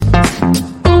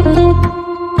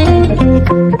May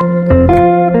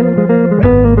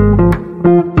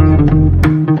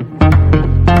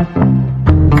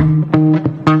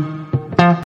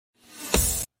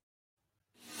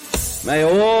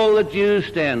all that you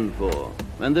stand for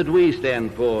and that we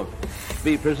stand for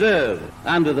be preserved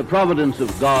under the providence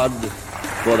of God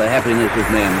for the happiness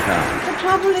of mankind. The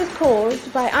trouble is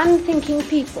caused by unthinking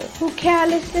people who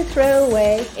carelessly throw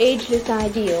away ageless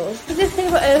ideals as if they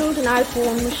were old and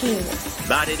outworn machinery.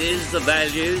 But it is the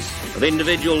values of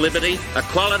individual liberty,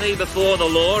 equality before the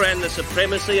law and the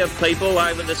supremacy of people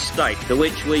over the state to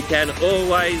which we can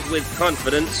always with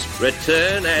confidence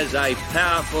return as a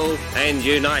powerful and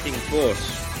uniting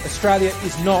force. Australia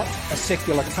is not a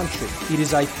secular country. It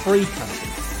is a free country.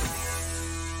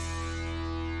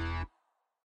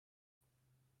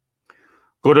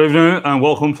 Good evening and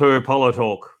welcome to Pellowe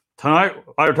Talk. Tonight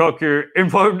I talk you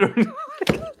info.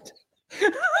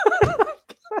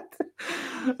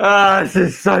 This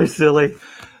is so silly.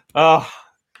 I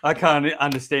can't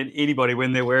understand anybody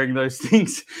when they're wearing those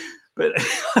things, but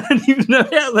I don't even know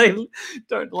how they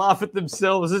don't laugh at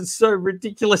themselves. It's so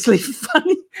ridiculously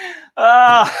funny.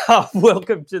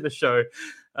 Welcome to the show.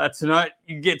 Tonight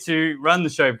you get to run the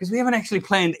show because we haven't actually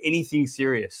planned anything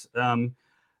serious.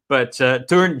 But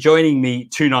joining me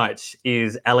tonight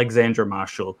is Alexandra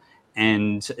Marshall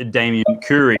and Damien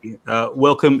Curry.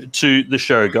 Welcome to the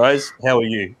show, guys. How are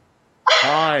you?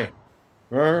 Hi.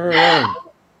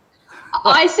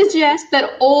 I suggest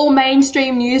that all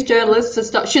mainstream news journalists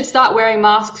should start wearing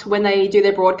masks when they do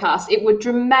their broadcasts. It would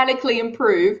dramatically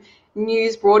improve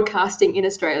news broadcasting in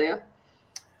Australia.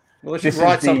 Well, if you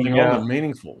write something on them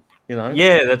meaningful, you know.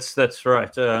 Yeah, that's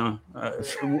right.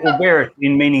 We'll wear it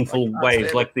in meaningful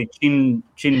ways, like the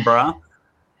chin bra,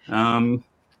 and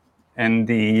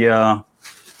the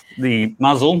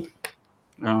muzzle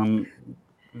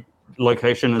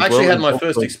location as well. I actually had my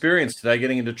first experience today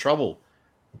getting into trouble.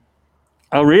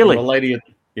 Oh, really? From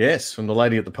the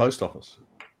lady at the post office.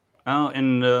 Oh,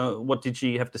 and what did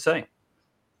she have to say?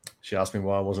 She asked me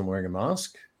why I wasn't wearing a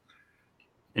mask.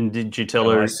 And did you tell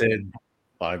her? I said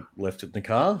I left it in the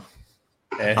car.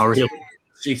 And oh, really?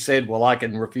 She said, well, I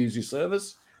can refuse your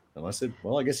service. And I said,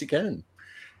 well, I guess you can.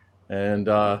 And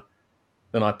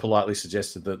then I politely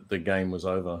suggested that the game was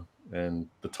over and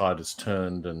the tide has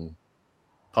turned and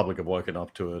public have woken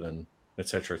up to it and et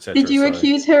cetera, et cetera. Did you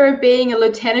accuse her of being a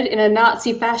lieutenant in a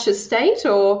Nazi fascist state,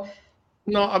 or?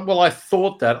 No, well, I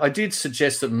thought that. I did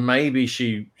suggest that maybe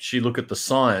she look at the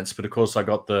science, but of course I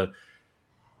got the,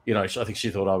 I think she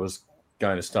thought I was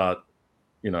going to start,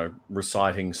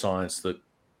 reciting science that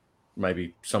may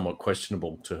be somewhat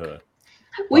questionable to her.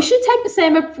 We should take the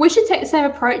same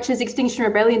approach as Extinction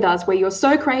Rebellion does, where you're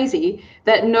so crazy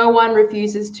that no one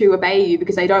refuses to obey you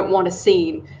because they don't want a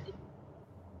scene.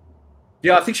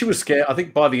 Yeah, I think she was scared. I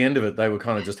think by the end of it, they were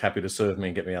kind of just happy to serve me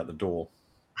and get me out the door.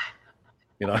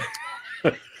 That's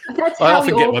I how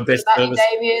often we get all my best feel about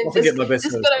you,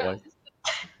 Damien.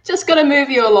 Just got to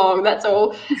move you along. That's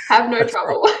all. Have no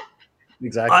trouble. Right.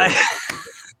 Exactly.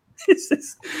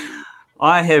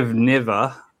 I have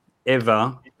never,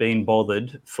 ever been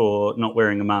bothered for not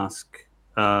wearing a mask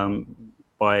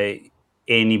by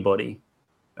anybody.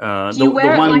 Do you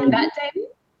wear it like that, David?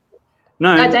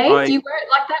 No, Dave, do you wear it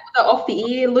like that with the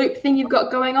off-the-ear loop thing you've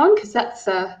got going on? Because that's...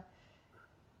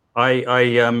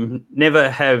 I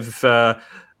never have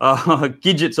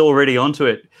Gidget's already onto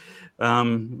it.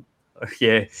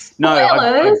 Yeah.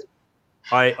 No,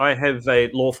 I have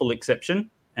a lawful exception,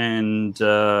 and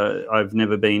I've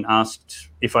never been asked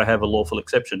if I have a lawful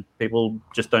exception. People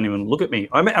just don't even look at me.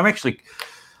 I'm actually...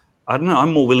 I don't know.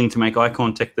 I'm more willing to make eye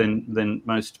contact than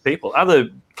most people.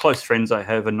 Other close friends I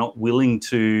have are not willing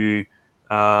to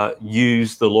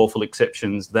use the lawful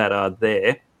exceptions that are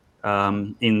there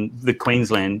in the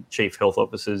Queensland Chief Health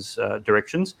Officer's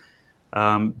directions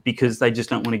because they just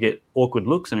don't want to get awkward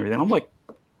looks and everything. I'm like,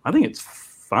 I think it's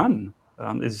fun.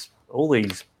 There's all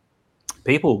these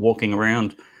people walking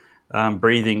around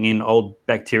breathing in old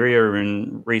bacteria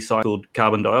and recycled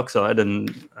carbon dioxide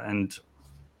and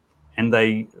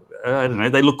they, I don't know,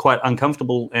 they look quite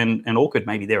uncomfortable and awkward.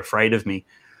 Maybe they're afraid of me.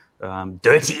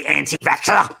 Dirty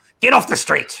anti-vaxxer, get off the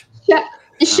street. Yeah.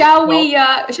 Shall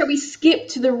we skip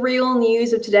to the real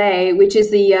news of today, which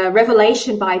is the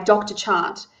revelation by Dr.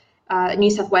 Chart, New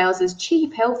South Wales's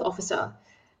Chief Health Officer,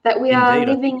 that we are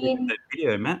living in that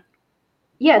video, Matt.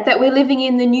 Yeah, that we're living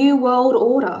in the New World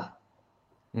Order.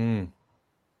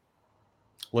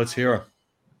 Let's hear her.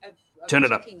 Turn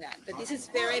it up. But this is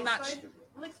very much...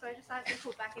 Will exposure sites be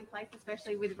put back in place,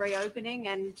 especially with reopening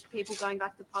and people going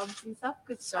back to pubs and stuff?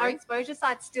 Because our exposure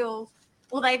sites still...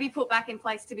 Will they be put back in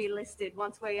place to be listed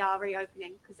once we are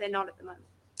reopening? Because they're not at the moment.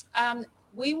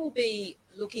 We will be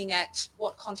looking at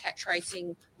what contact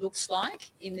tracing looks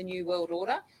like in the New World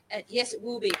Order. And yes, it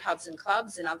will be pubs and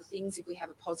clubs and other things if we have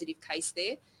a positive case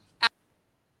there.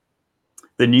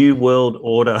 The New World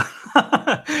Order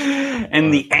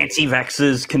and the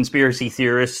anti-vaxxers, conspiracy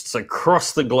theorists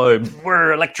across the globe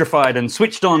were electrified and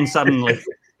switched on suddenly.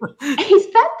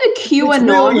 Is that the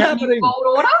QAnon New World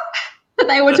Order that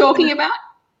they were talking about?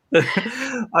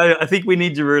 I think we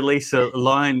need to release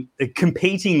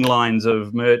competing lines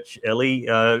of merch, Ellie,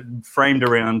 framed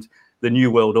around the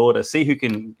New World Order. See who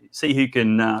can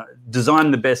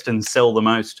design the best and sell the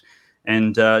most,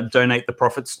 and donate the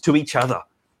profits to each other.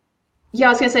 Yeah,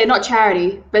 I was going to say not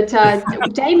charity, but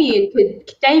Damien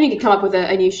could come up with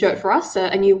a new shirt for us,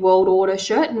 a New World Order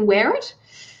shirt, and wear it.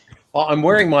 I'm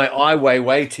wearing my Ai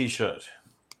Weiwei T-shirt,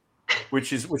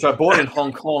 which I bought in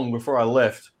Hong Kong before I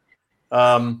left.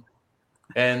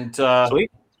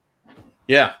 Sweet.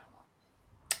 Yeah.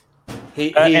 Explain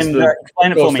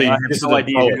it for me. I have no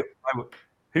idea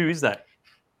who is that.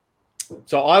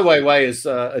 So Ai Weiwei is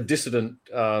a dissident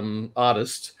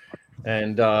artist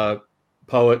and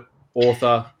poet,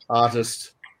 author,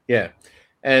 artist. Yeah.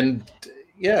 And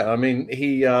yeah, I mean,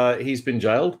 he's been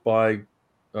jailed by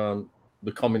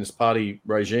the Communist Party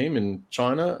regime in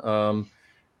China.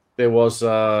 There was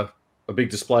a big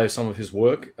display of some of his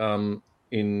work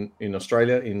in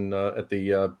Australia at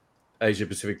the Asia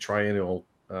Pacific Triennial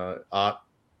Art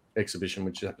Exhibition,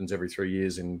 which happens every 3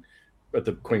 years at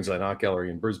the Queensland Art Gallery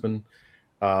in Brisbane.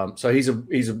 So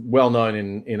he's well known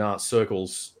in art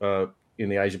circles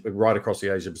right across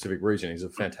the Asia Pacific region. He's a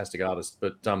fantastic artist,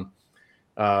 but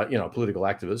a political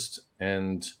activist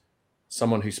and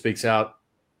someone who spoke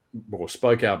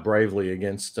out bravely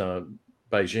against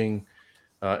Beijing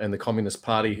and the Communist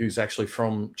Party, who's actually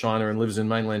from China and lives in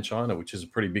mainland China, which is a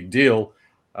pretty big deal.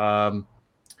 And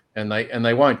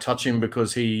they won't touch him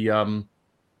because he, I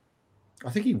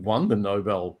think he won the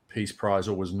Nobel Peace Prize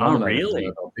or was nominated for the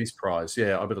Nobel Peace Prize.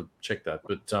 Yeah, I better check that.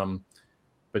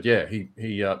 But yeah,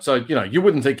 he. So you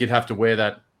wouldn't think you'd have to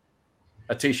wear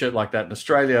a T-shirt like that in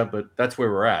Australia, but that's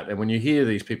where we're at. And when you hear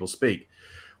these people speak,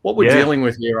 what we're dealing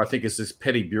with here, I think, is this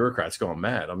petty bureaucrats gone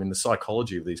mad. I mean, the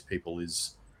psychology of these people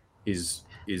is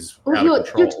out of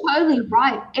control. You're totally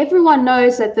right. Everyone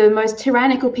knows that the most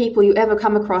tyrannical people you ever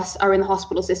come across are in the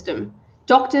hospital system.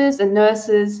 Doctors and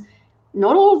nurses,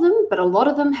 not all of them, but a lot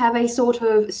of them have a sort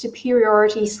of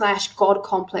superiority / God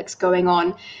complex going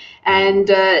on. And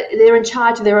they're in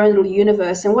charge of their own little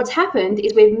universe. And what's happened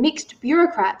is we've mixed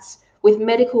bureaucrats with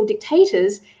medical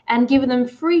dictators and given them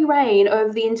free reign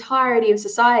over the entirety of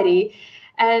society.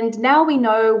 And now we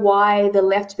know why the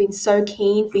left's been so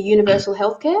keen for universal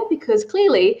healthcare, because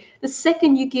clearly the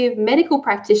second you give medical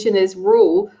practitioners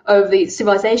rule over the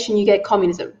civilization, you get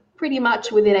communism. Pretty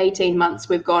much within 18 months,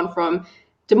 we've gone from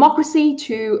democracy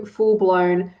to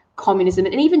full-blown communism.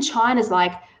 And even China's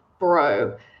like,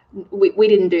 bro, we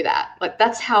didn't do that. Like,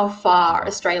 that's how far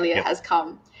Australia has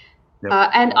come.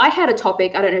 Yep. And I had a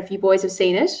topic, I don't know if you boys have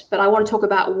seen it, but I want to talk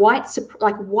about white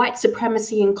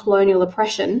supremacy and colonial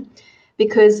oppression,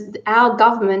 because our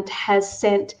government has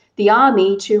sent the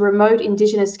army to remote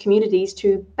Indigenous communities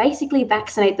to basically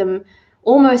vaccinate them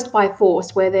almost by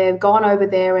force, where they've gone over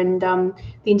there and the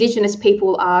Indigenous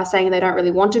people are saying they don't really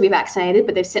want to be vaccinated,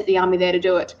 but they've sent the army there to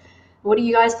do it. What do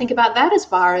you guys think about that as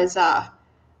far as a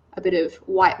bit of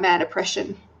white man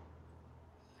oppression?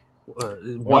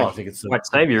 Well, I think it's white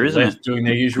savior, isn't it? Doing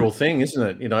their usual thing,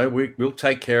 isn't it? We'll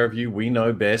take care of you. We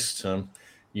know best.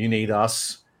 You need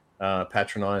us.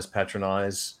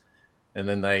 Patronize, and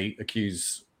then they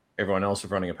accuse everyone else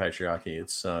of running a patriarchy.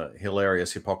 It's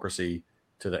hilarious hypocrisy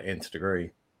to the nth degree.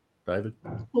 David,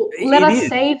 let us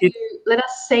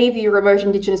save you, remote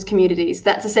Indigenous communities.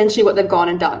 That's essentially what they've gone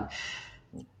and done.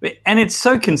 And it's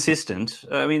so consistent.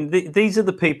 I mean, these are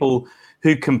the people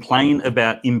who complain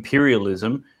about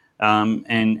imperialism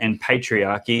and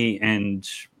patriarchy and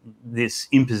this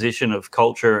imposition of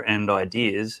culture and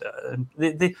ideas.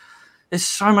 There's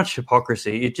so much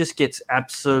hypocrisy. It just gets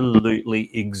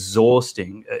absolutely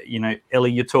exhausting.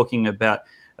 Ellie, you're talking about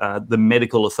the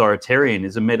medical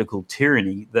authoritarianism, medical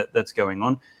tyranny that's going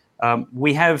on.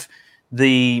 We have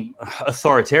the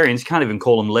authoritarians, can't even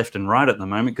call them left and right at the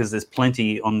moment, because there's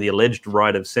plenty on the alleged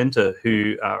right of centre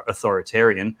who are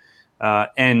authoritarian.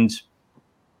 And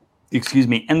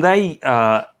they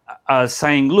are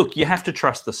saying, look, you have to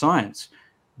trust the science.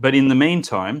 But in the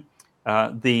meantime,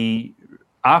 the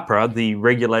AHPRA, the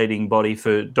regulating body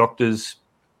for doctors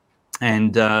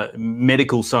and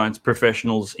medical science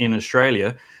professionals in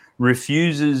Australia,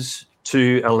 refuses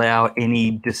to allow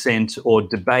any dissent or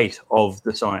debate of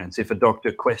the science. If a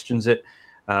doctor questions it,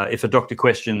 if a doctor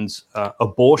questions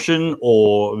abortion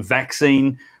or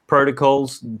vaccine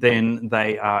protocols, then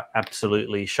they are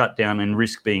absolutely shut down and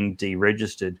risk being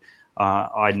deregistered.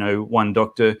 I know one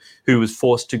doctor who was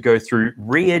forced to go through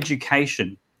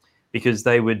re-education because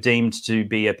they were deemed to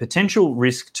be a potential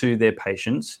risk to their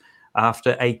patients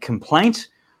after a complaint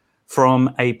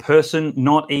from a person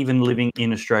not even living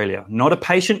in Australia. Not a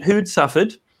patient who'd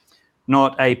suffered,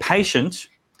 not a patient,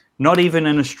 not even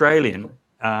an Australian.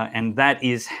 And that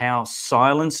is how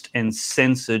silenced and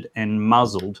censored and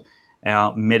muzzled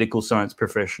our medical science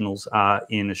professionals are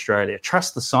in Australia.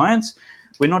 Trust the science.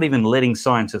 We're not even letting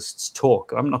scientists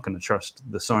talk. I'm not going to trust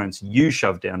the science you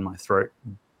shove down my throat,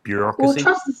 bureaucracy.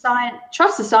 Well,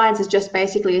 trust the science is just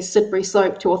basically a slippery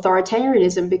slope to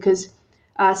authoritarianism, because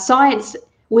science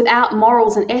without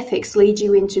morals and ethics leads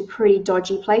you into pretty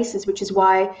dodgy places, which is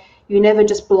why you never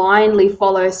just blindly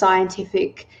follow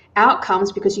scientific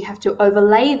outcomes, because you have to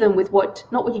overlay them with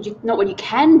not what you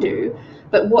can do,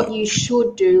 but what you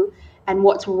should do and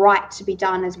what's right to be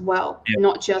done as well,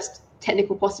 not just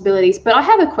technical possibilities. But I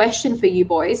have a question for you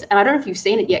boys, and I don't know if you've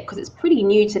seen it yet because it's pretty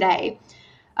new today.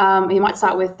 You might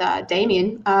start with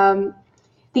Damien.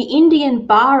 The Indian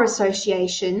Bar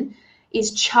Association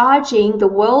is charging the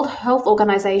World Health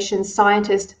Organization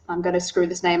scientist, I'm going to screw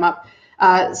this name up,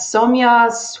 Soumya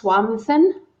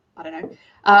Swaminathan, I don't know,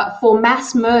 for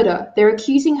mass murder. They're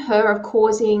accusing her of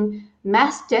causing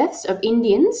mass deaths of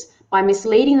Indians by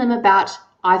misleading them about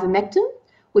ivermectin,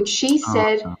 which she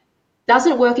said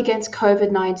doesn't work against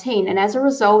COVID-19. And as a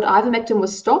result, ivermectin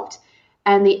was stopped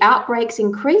and the outbreaks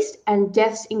increased and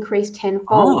deaths increased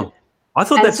tenfold. Oh, I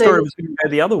thought that story was going to go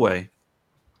the other way.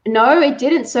 No, it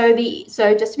didn't. So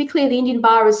just to be clear, the Indian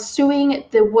Bar is suing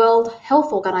the World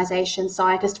Health Organization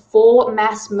scientist for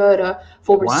mass murder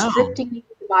for restricting the use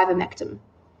of ivermectin.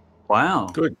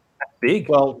 Wow. Good. That's big.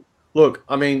 Well, look,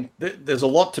 I mean, there's a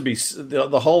lot to be...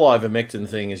 The whole ivermectin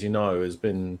thing, as you know, has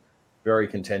been very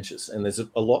contentious. And there's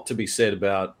a lot to be said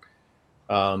about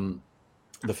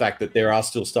the fact that there are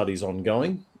still studies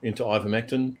ongoing into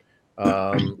ivermectin.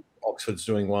 Oxford's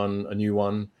doing one, a new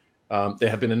one. There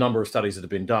have been a number of studies that have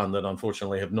been done that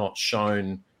unfortunately have not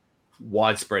shown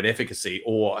widespread efficacy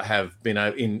or have been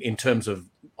in terms of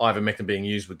ivermectin being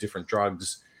used with different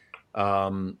drugs.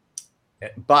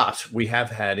 But we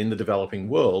have had in the developing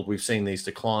world, we've seen these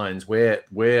declines where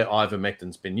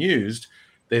ivermectin's been used,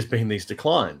 there's been these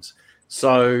declines.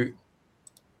 So,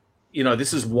 you know,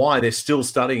 this is why they're still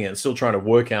studying it and still trying to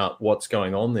work out what's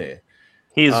going on there.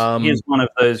 Here's one of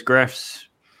those graphs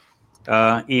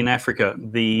in Africa.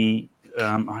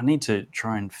 I need to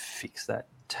try and fix that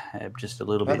tab just a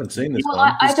little bit. I haven't seen this Well,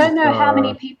 one. I don't know how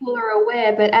many people are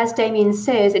aware, but as Damien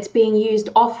says, it's being used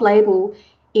off-label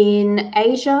in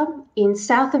Asia, in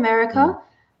South America,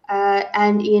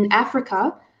 and in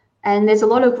Africa. And there's a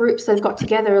lot of groups that have got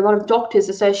together, a lot of doctors'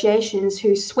 associations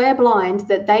who swear blind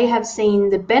that they have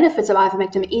seen the benefits of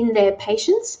ivermectin in their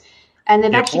patients. And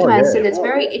they've actually come out and said it's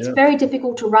very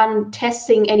difficult to run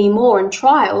testing anymore and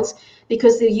trials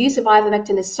because the use of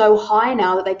ivermectin is so high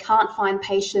now that they can't find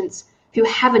patients who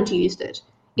haven't used it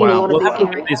in a lot of these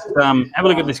areas. Have a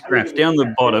look at this graph. Down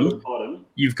the bottom,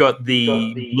 you've got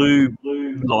the blue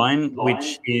line,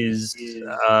 which is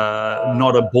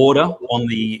not a border on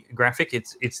the graphic.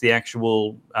 It's the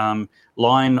actual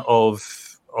line of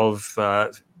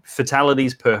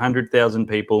fatalities per 100,000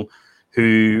 people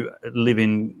who live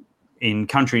in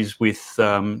countries with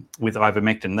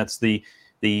ivermectin. That's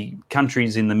the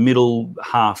countries in the middle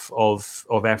half of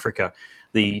Africa.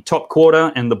 The top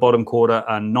quarter and the bottom quarter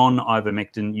are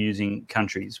non-ivermectin using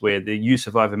countries where the use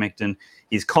of ivermectin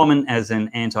is common as an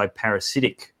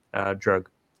anti-parasitic drug.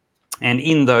 And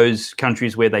in those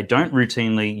countries where they don't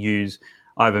routinely use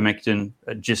ivermectin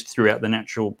just throughout the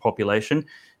natural population,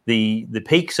 the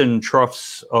peaks and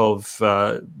troughs of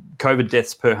COVID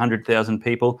deaths per 100,000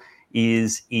 people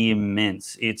is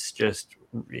immense. It's just,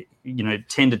 10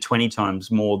 to 20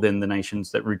 times more than the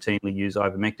nations that routinely use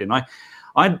ivermectin.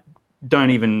 I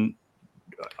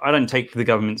don't take the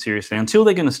government seriously until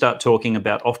they're going to start talking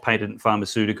about off-patent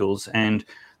pharmaceuticals and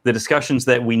the discussions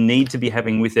that we need to be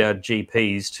having with our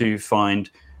GPs to find,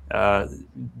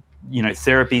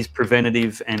 therapies,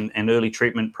 preventative and early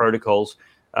treatment protocols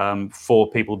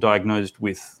for people diagnosed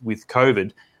with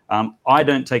COVID. I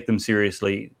don't take them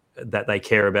seriously that they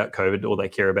care about COVID or they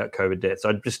care about COVID deaths.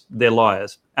 They're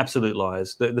liars, absolute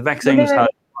liars. The vaccine is hard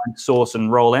to find, source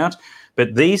and roll out,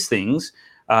 but these things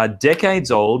are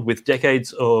decades old with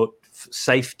decades of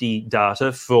safety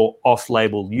data for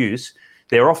off-label use.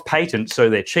 They're off patent, so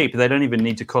they're cheap. They don't even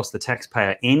need to cost the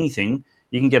taxpayer anything.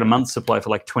 You can get a month's supply for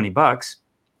like $20.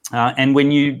 And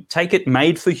when you take it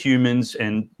made for humans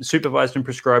and supervised and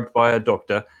prescribed by a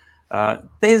doctor,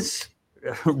 there's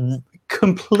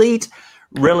complete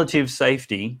relative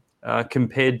safety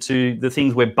compared to the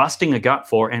things we're busting a gut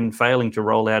for and failing to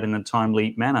roll out in a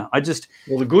timely manner.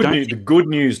 The good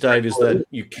news, Dave, is that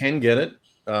you can get it.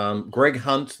 Greg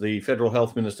Hunt, the federal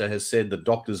health minister, has said that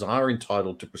doctors are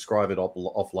entitled to prescribe it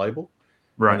off-label,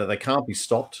 right, and that they can't be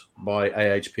stopped by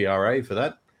AHPRA for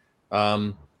that.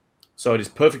 So it is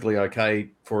perfectly okay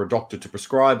for a doctor to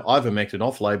prescribe ivermectin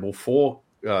off-label for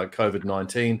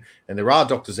COVID-19, and there are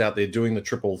doctors out there doing the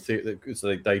triple.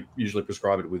 So they usually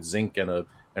prescribe it with zinc and an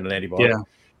antibiotic.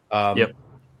 Yeah.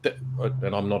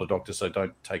 And I'm not a doctor, so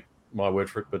don't take my word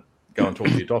for it, but go and talk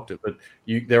to your doctor. But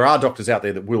there are doctors out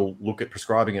there that will look at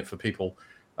prescribing it for people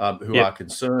who are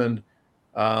concerned.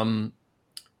 And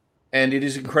it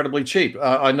is incredibly cheap.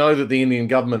 I know that the Indian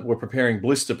government were preparing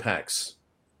blister packs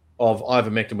of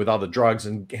ivermectin with other drugs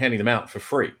and handing them out for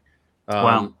free.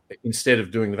 Instead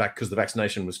of doing because the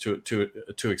vaccination was too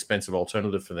expensive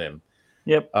alternative for them.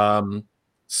 Yep.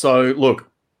 So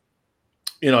look,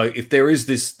 if there is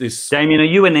this Damien, are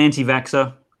you an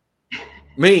anti-vaxxer?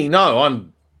 Me? No,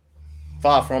 I'm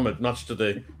far from it, much to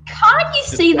the... Can't you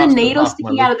see the needle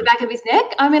sticking out of the back of his neck?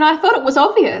 I mean, I thought it was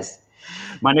obvious.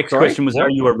 My next question was, are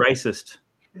you a racist?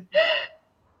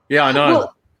 Yeah, I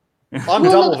know. I'm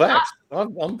double vaxxed.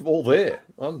 I'm all there.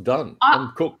 I'm done.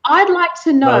 I'm cooked. I'd like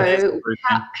to know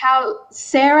how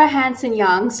Senator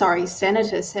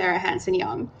Sarah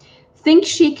Hanson-Young thinks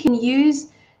she can use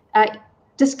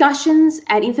discussions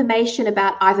and information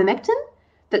about ivermectin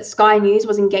that Sky News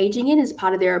was engaging in as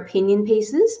part of their opinion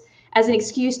pieces as an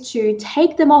excuse to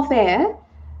take them off air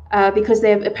because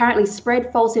they've apparently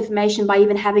spread false information by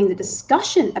even having the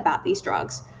discussion about these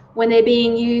drugs when they're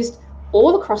being used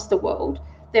all across the world.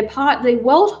 The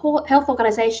World Health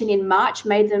Organization in March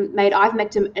made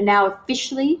ivermectin now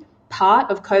officially part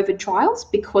of COVID trials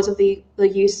because of the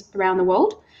use around the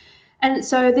world. And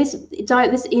so this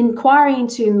inquiry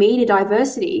into media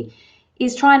diversity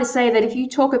is trying to say that if you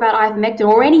talk about ivermectin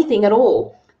or anything at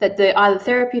all that the either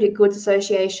Therapeutic Goods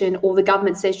Association or the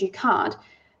government says you can't,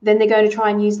 then they're going to try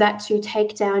and use that to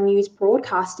take down news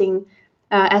broadcasting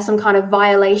as some kind of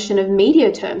violation of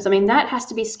media terms. I mean, that has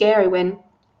to be scary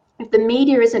if the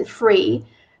media isn't free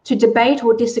to debate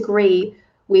or disagree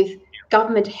with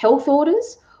government health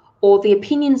orders or the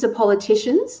opinions of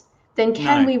politicians, then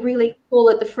can we really call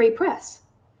it the free press?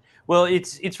 Well,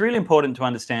 it's really important to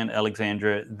understand,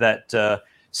 Alexandra, that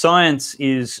science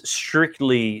is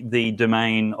strictly the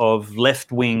domain of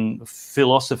left-wing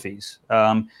philosophies,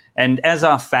 and as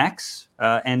are facts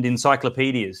and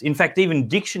encyclopedias. In fact, even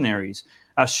dictionaries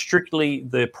are strictly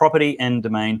the property and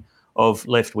domain of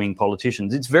left-wing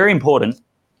politicians. It's very important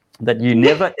that you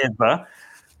never, ever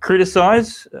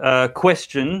criticize,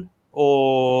 question,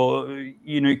 or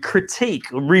critique,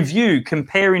 review,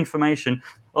 compare information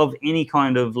of any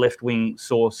kind of left-wing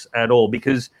source at all,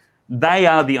 because they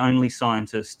are the only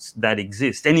scientists that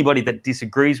exist. Anybody that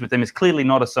disagrees with them is clearly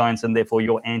not a science, and therefore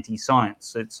you're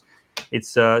anti-science. It's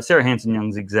Sarah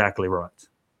Hanson-Young's exactly right.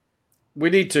 We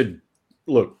need to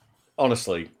look.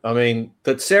 Honestly, I mean,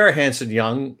 that Sarah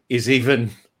Hanson-Young is even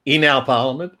in our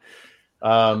parliament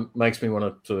makes me want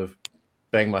to sort of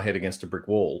bang my head against a brick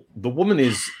wall. The woman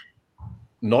is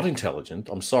not intelligent.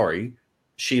 I'm sorry.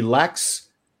 She lacks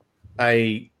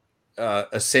a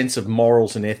sense of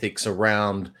morals and ethics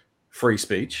around free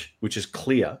speech, which is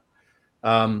clear.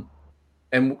 And,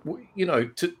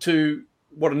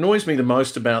 what annoys me the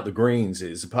most about the Greens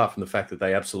is, apart from the fact that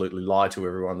they absolutely lie to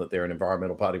everyone that they're an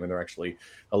environmental party when they're actually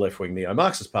a left-wing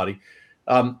neo-Marxist party.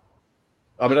 I mean,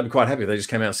 I'd be quite happy if they just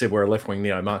came out and said we're a left-wing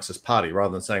neo-Marxist party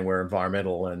rather than saying we're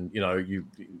environmental and,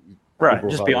 right,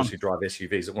 just be honest. Who drive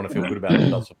SUVs that want to feel good about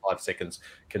themselves for 5 seconds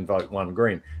can vote one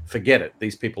Green. Forget it.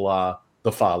 These people are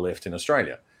the far left in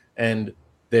Australia. And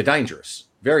they're dangerous,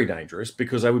 very dangerous,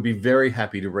 because they would be very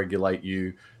happy to regulate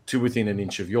you to within an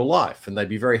inch of your life. And they'd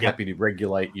be very happy to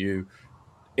regulate you,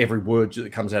 every word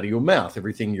that comes out of your mouth,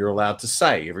 everything you're allowed to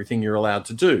say, everything you're allowed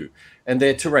to do. And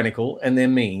they're tyrannical and they're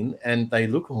mean and they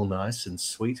look all nice and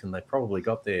sweet and they probably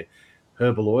got their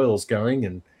herbal oils going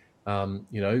and,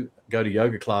 go to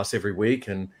yoga class every week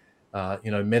and,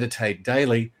 meditate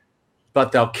daily,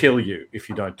 but they'll kill you if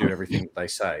you don't do everything that they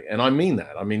say. And I mean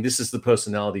that. I mean, this is the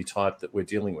personality type that we're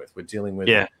dealing with. We're dealing with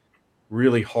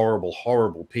really horrible,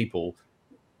 horrible people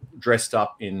dressed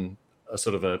up in a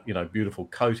sort of a beautiful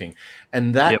coating,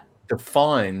 and that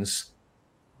defines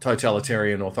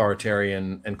totalitarian,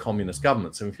 authoritarian, and communist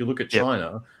governments. And if you look at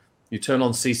China, you turn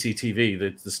on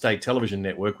CCTV, the state television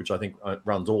network, which I think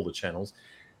runs all the channels,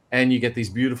 and you get these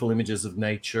beautiful images of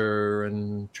nature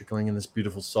and trickling in this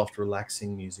beautiful, soft,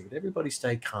 relaxing music. And everybody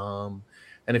stay calm.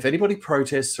 And if anybody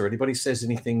protests or anybody says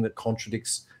anything that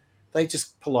contradicts, they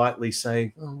just politely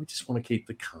say, "Oh, we just want to keep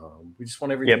the calm. We just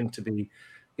want everything to be,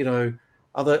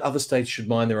 other states should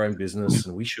mind their own business,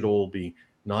 and we should all be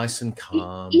nice and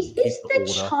calm." Is this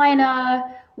the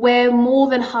China where more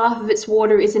than half of its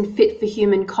water isn't fit for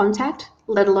human contact,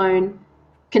 let alone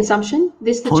consumption?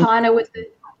 This the China with the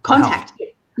contact,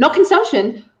 not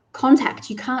consumption, contact.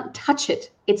 You can't touch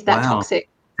it. It's that toxic.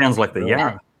 Sounds like the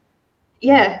Yarra.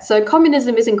 Yeah, so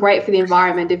communism isn't great for the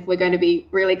environment, if we're going to be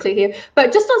really clear here.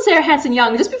 But just on Sarah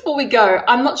Hanson-Young, just before we go,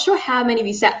 I'm not sure how many of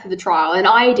you sat through the trial, and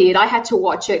I did. I had to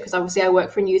watch it because obviously I work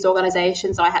for a news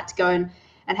organisation, so I had to go and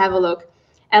have a look.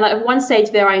 And at one stage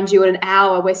there, I endured an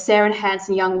hour where Sarah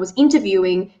Hanson-Young was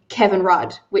interviewing Kevin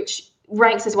Rudd, which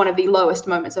ranks as one of the lowest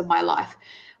moments of my life.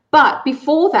 But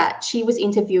before that, she was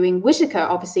interviewing Whittaker,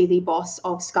 obviously the boss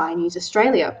of Sky News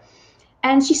Australia.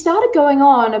 And she started going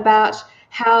on about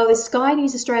how the Sky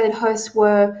News Australian hosts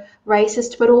were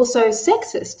racist, but also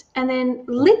sexist. And then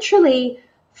literally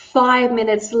 5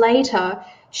 minutes later,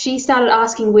 she started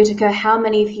asking Whittaker how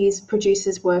many of his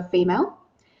producers were female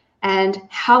and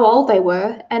how old they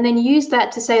were, and then used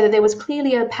that to say that there was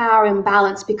clearly a power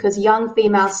imbalance because young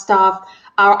female staff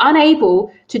are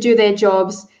unable to do their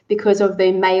jobs because of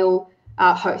the male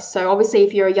hosts. So obviously,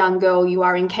 if you're a young girl, you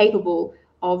are incapable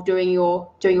of doing your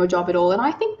job at all. And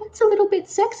I think that's a little bit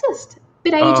sexist.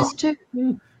 Bit ageist too.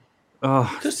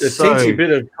 Just a teensy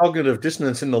bit of cognitive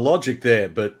dissonance in the logic there,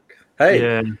 but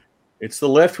hey, it's the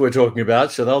left we're talking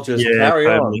about, so they'll just carry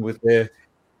on with their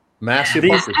mass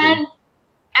hypocrisy.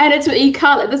 And it's you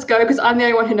can't let this go because I'm the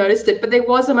only one who noticed it. But there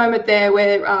was a moment there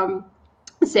where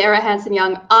Sarah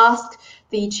Hanson-Young asked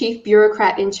the chief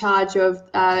bureaucrat in charge of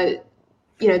the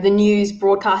news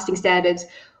broadcasting standards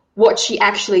what she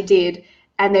actually did,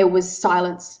 and there was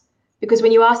silence. Because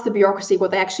when you ask the bureaucracy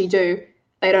what they actually do,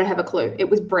 they don't have a clue. It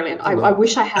was brilliant. I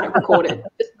wish I had it recorded.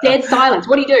 Just dead silence.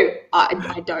 What do you do? I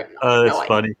don't know. Oh, that's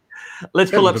funny. Let's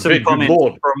pull up some comments from the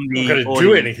audience. I'm not going to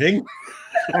do anything.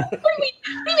 What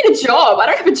do you mean a job? I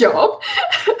don't have a job.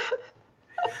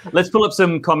 Let's pull up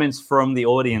some comments from the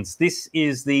audience. This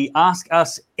is the Ask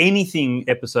Us Anything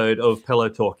episode of Pellowe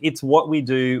Talk. It's what we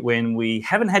do when we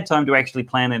haven't had time to actually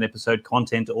plan an episode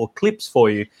content or clips for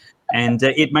you. And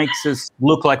it makes us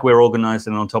look like we're organised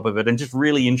and on top of it and just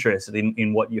really interested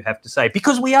in what you have to say,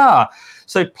 because we are.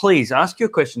 So please ask your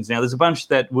questions now. There's a bunch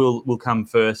that will come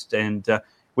first, and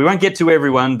we won't get to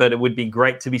everyone, but it would be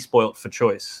great to be spoilt for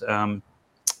choice.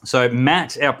 So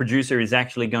Matt, our producer, is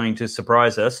actually going to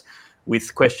surprise us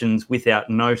with questions without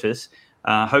notice.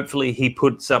 Hopefully he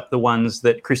puts up the ones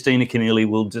that Christina Keneally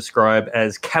will describe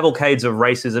as cavalcades of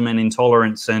racism and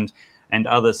intolerance and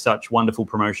other such wonderful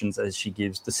promotions as she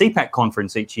gives the CPAC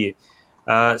conference each year.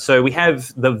 So we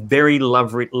have the very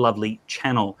lovely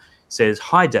Channel says,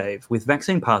 "Hi Dave, with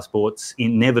vaccine passports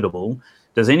inevitable,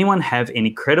 does anyone have any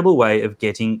credible way of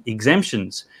getting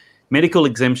exemptions? Medical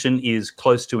exemption is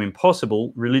close to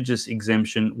impossible. Religious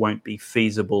exemption won't be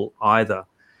feasible either."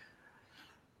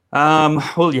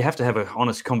 Well, you have to have an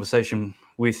honest conversation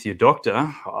with your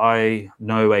doctor. I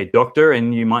know a doctor,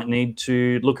 and you might need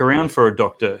to look around for a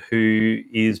doctor who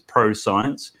is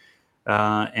pro-science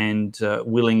and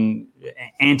willing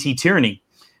anti-tyranny.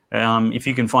 If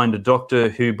you can find a doctor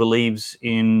who believes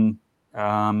in,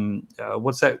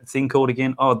 what's that thing called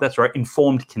again? Oh, that's right,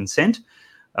 informed consent.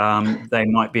 They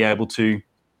might be able to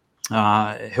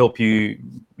help you,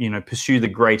 pursue the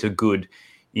greater good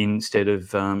instead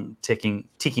of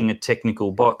ticking a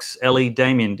technical box. Ellie,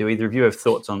 Damien, do either of you have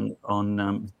thoughts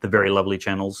on the very lovely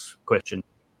Channel's question?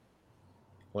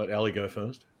 Let Ellie go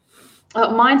first.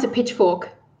 Mine's a pitchfork.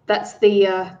 That's the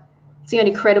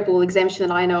only credible exemption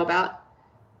that I know about.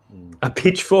 A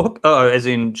pitchfork? Oh, as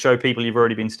in show people you've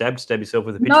already been stabbed, stab yourself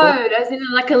with a pitchfork? No, as in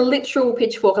like a literal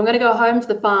pitchfork. I'm going to go home to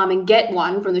the farm and get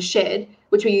one from the shed,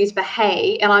 which we use for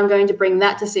hay, and I'm going to bring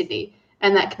that to Sydney,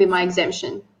 and that could be my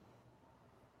exemption.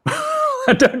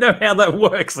 I don't know how that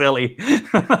works, Ellie. She's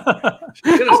going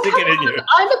to stick it in you.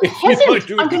 I'm a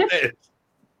peasant. I'm going to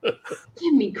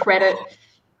give me credit.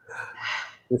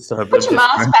 Put your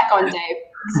mask back on, Dave.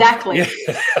 Exactly.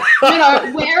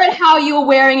 Wear it how you were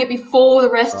wearing it before the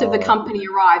rest of the company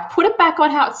arrived. Put it back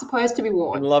on how it's supposed to be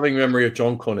worn. In loving memory of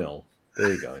John Cornell.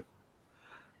 There you go.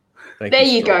 There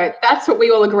you go. That's what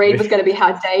we all agreed was going to be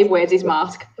how Dave wears his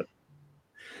mask.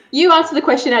 You answer the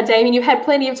question now, Damien. You've had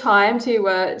plenty of time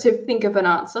to think of an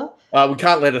answer. We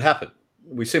can't let it happen.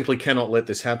 We simply cannot let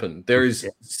this happen. There is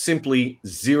simply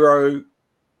zero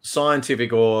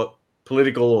scientific or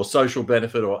political or social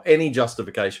benefit or any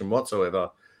justification whatsoever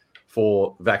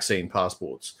for vaccine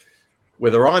passports.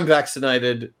 Whether I'm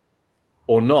vaccinated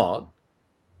or not,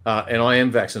 and I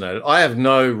am vaccinated, I have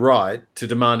no right to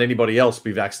demand anybody else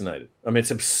be vaccinated. I mean,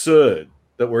 it's absurd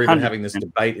that we're even 100%. having this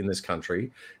debate in this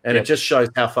country. And it just shows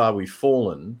how far we've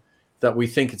fallen, that we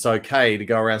think it's okay to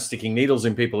go around sticking needles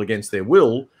in people against their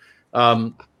will.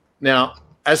 Now,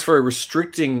 as for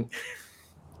restricting,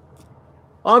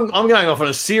 I'm going off on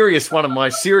a serious one of my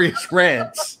serious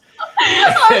rants.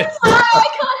 I'm sorry, how am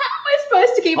I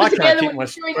supposed to keep it together? I can't keep my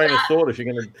train of thought if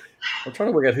you're going to... I'm trying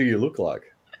to work out who you look like.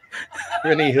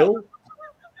 Benny Hill?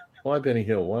 Why Benny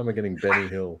Hill? Why am I getting Benny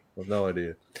Hill? I've no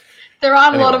idea. There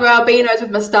aren't a lot of albinos with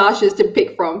moustaches to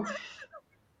pick from.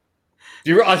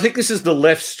 I think this is the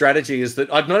left strategy, is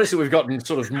that I've noticed that we've gotten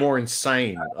sort of more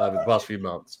insane over the past few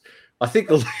months. I think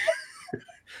the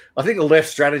left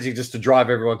strategy just to drive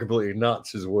everyone completely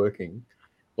nuts is working.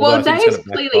 Well, Dave's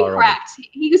clearly cracked.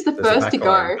 He was the first to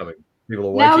go.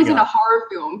 Now he's in a horror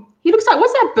film. He looks like,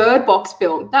 what's that Bird Box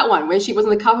film? That one where she was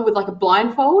on the cover with like a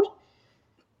blindfold?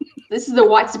 This is the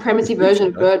white supremacy version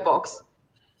of Bird Box.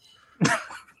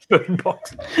 Bird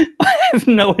Box. I have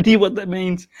no idea what that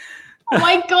means. Oh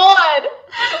my God.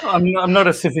 I'm not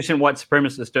a sufficient white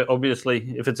supremacist,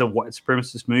 obviously, if it's a white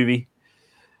supremacist movie.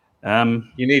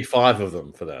 You need 5 of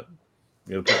them for that.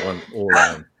 You'll put one all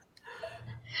around.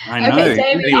 I know. Okay,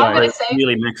 David, anyway, I'm going to say,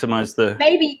 really maximise the...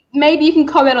 Maybe you can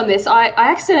comment on this. I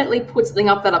accidentally put something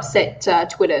up that upset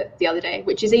Twitter the other day,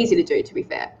 which is easy to do, to be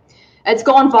fair. It's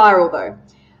gone viral, though.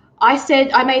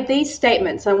 I made these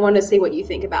statements. I want to see what you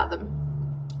think about them.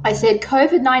 I said,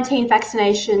 COVID-19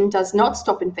 vaccination does not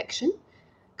stop infection.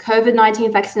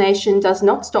 COVID-19 vaccination does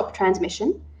not stop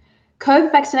transmission.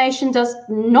 COVID vaccination does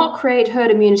not create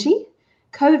herd immunity.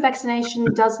 COVID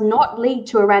vaccination does not lead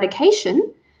to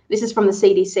eradication. This is from the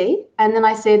CDC. And then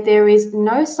I said, there is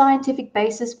no scientific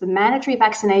basis for mandatory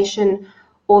vaccination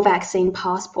or vaccine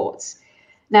passports.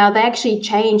 Now, they actually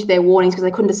changed their warnings because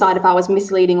they couldn't decide if I was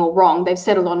misleading or wrong. They've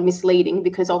settled on misleading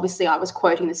because obviously I was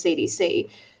quoting the CDC,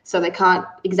 so they can't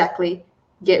exactly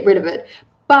get rid of it.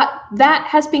 But that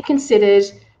has been considered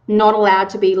not allowed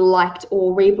to be liked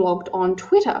or reblogged on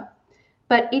Twitter.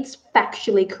 But it's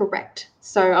factually correct.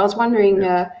 So I was wondering,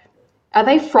 are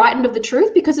they frightened of the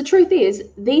truth? Because the truth is,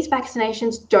 these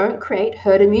vaccinations don't create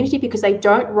herd immunity because they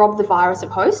don't rob the virus of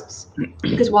hosts.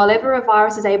 Because while ever a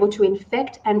virus is able to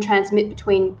infect and transmit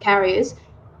between carriers,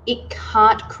 it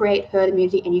can't create herd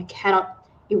immunity, and you cannot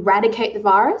eradicate the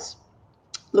virus.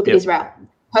 Look at Israel.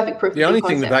 Perfect proof. The only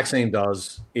thing the vaccine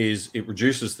does is it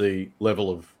reduces the level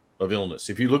of illness.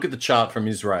 If you look at the chart from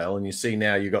Israel and you see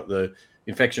now you've got the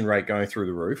infection rate going through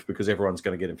the roof because everyone's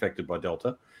going to get infected by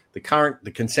Delta.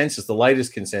 The consensus, the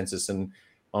latest consensus, and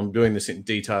I'm doing this in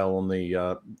detail on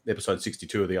the episode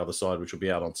 62 of The Other Side, which will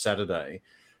be out on Saturday.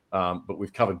 But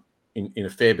we've covered in a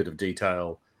fair bit of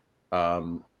detail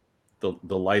the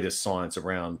latest science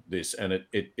around this. And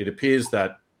it appears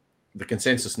that the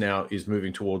consensus now is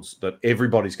moving towards that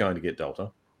everybody's going to get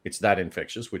Delta. It's that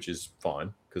infectious, which is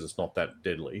fine because it's not that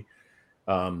deadly.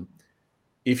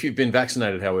 If you've been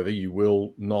vaccinated, however, you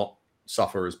will not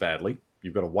suffer as badly.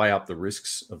 You've got to weigh up the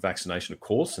risks of vaccination, of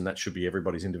course, and that should be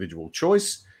everybody's individual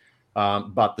choice.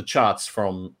 But the charts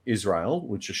from Israel,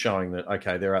 which are showing that,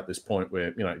 okay, they're at this point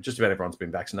where, just about everyone's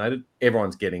been vaccinated.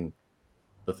 Everyone's getting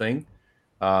the thing.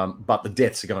 But the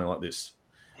deaths are going like this.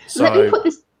 So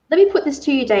let me put this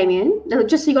to you, Damien,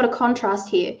 just so you got a contrast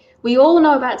here. We all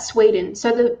know about Sweden.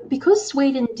 So because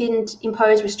Sweden didn't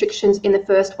impose restrictions in the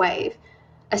first wave,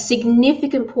 a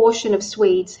significant portion of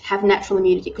Swedes have natural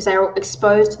immunity because they are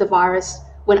exposed to the virus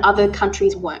when other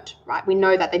countries weren't, right? We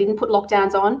know that. They didn't put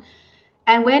lockdowns on.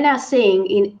 And we're now seeing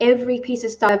in every piece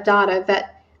of data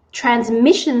that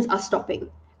transmissions are stopping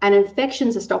and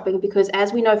infections are stopping because,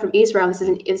 as we know from Israel, this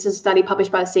is a study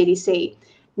published by the CDC,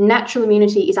 natural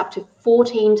immunity is up to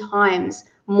 14 times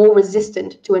more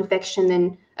resistant to infection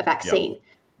than a vaccine. Yep.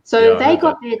 So they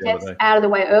got their deaths out of the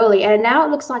way early, and now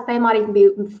it looks like they might even be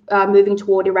moving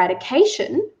toward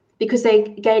eradication because they're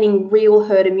gaining real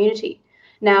herd immunity.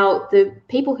 Now, the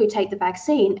people who take the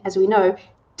vaccine, as we know,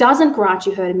 doesn't grant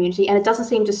you herd immunity, and it doesn't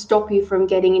seem to stop you from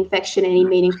getting infection in any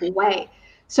meaningful way.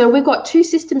 So we've got two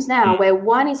systems now where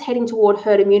one is heading toward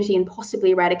herd immunity and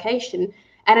possibly eradication,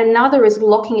 and another is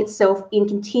locking itself in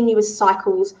continuous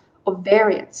cycles of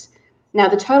variants. Now,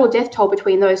 the total death toll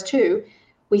between those two,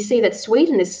 we see that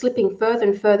Sweden is slipping further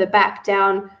and further back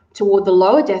down toward the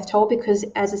lower death toll because,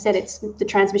 as I said, the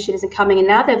transmission isn't coming. And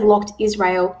now they've locked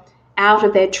Israel out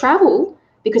of their travel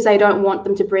because they don't want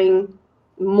them to bring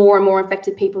more and more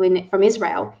infected people from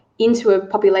Israel into a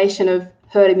population of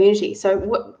herd immunity. So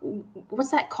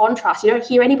what's that contrast? You don't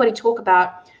hear anybody talk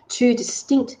about two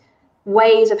distinct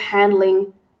ways of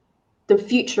handling the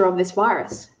future of this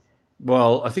virus?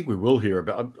 Well, I think we will hear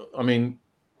about. I mean,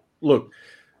 look,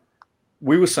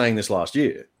 we were saying this last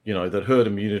year. That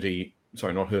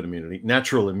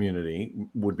natural immunity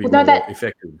would be more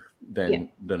effective than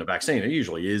a vaccine. It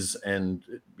usually is, and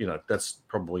that's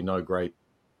probably no great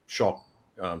shock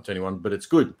to anyone, but it's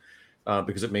good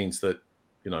because it means that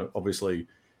obviously,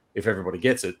 if everybody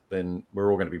gets it, then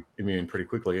we're all going to be immune pretty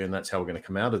quickly, and that's how we're going to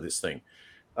come out of this thing.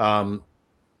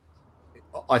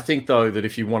 I think, though, that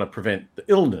if you want to prevent the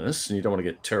illness and you don't want to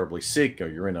get terribly sick, or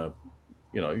you're in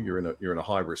a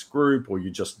high risk group, or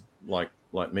you just like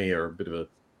me are a bit of a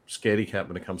scaredy cat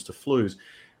when it comes to flus,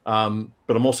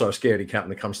 but I'm also a scaredy cat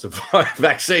when it comes to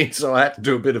vaccines, so I had to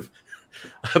do a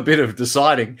bit of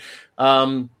deciding.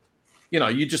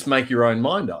 You just make your own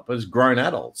mind up as grown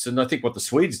adults. And I think what the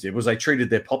Swedes did was they treated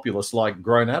their populace like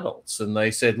grown adults. And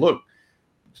they said, look,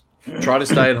 try to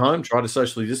stay at home, try to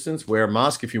socially distance, wear a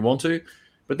mask if you want to.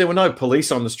 But there were no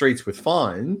police on the streets with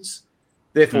fines.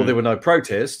 Therefore, there were no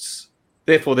protests.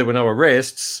 Therefore, there were no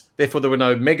arrests. Therefore, there were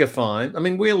no mega fine. I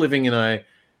mean, we're living in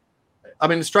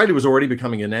Australia was already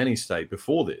becoming a nanny state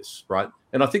before this, right?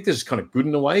 And I think this is kind of good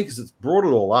in a way because it's brought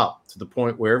it all up to the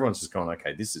point where everyone's just going,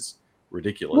 okay, this is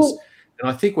ridiculous. Well, and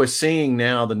I think we're seeing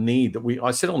now the need that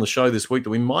I said on the show this week that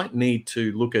we might need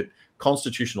to look at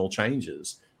constitutional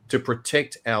changes to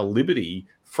protect our liberty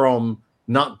from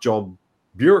nut job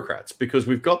bureaucrats, because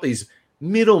we've got these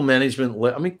middle management.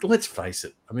 Let's face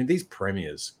it. These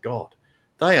premiers, God,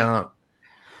 they aren't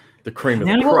the cream of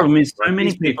the crop. The problem is so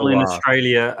many people in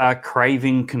Australia are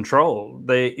craving control.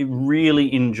 They're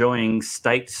really enjoying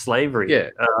state slavery.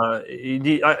 Yeah.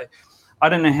 I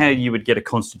don't know how you would get a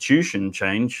constitution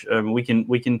change. We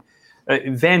can.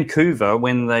 Vancouver,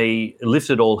 when they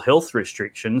lifted all health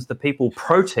restrictions, the people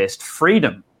protest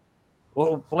freedom.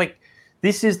 Well,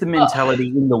 this is the mentality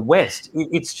in the West.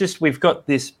 It's just we've got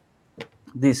this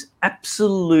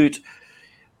absolute.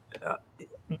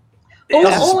 All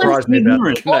I'm saying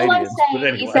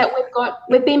is that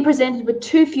we've been presented with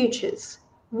two futures.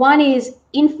 One is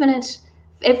infinite,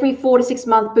 every 4 to 6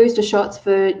 month booster shots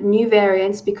for new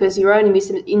variants because your own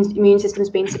immune system has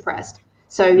been suppressed.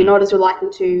 So you're not as likely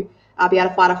to be able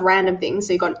to fight off random things.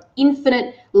 So you've got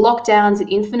infinite lockdowns and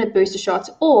infinite booster shots,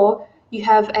 or you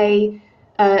have a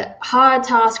hard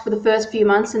task for the first few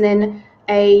months and then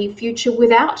a future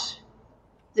without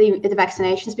the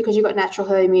vaccinations because you've got natural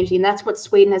herd immunity, and that's what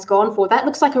Sweden has gone for. That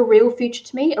looks like a real future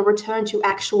to me, a return to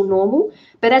actual normal.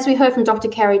 But as we heard from Dr.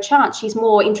 Carrie Chant, she's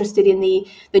more interested in the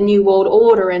new world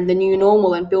order and the new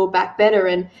normal and build back better.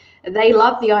 And they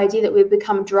love the idea that we've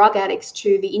become drug addicts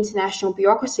to the international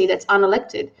bureaucracy that's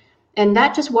unelected. And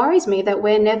that just worries me that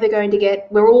we're never going to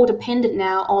we're all dependent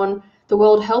now on the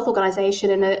World Health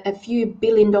Organization and a few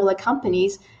billion-dollar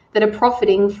companies that are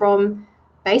profiting from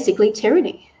basically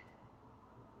tyranny.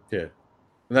 Yeah, and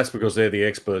that's because they're the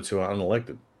experts who are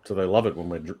unelected, so they love it when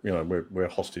we're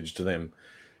hostage to them.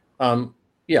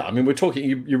 We're talking.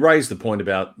 You raised the point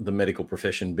about the medical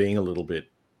profession being a little bit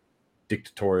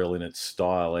dictatorial in its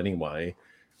style, anyway.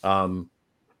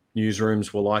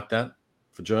 Newsrooms were like that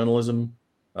for journalism.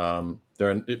 There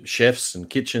are chefs and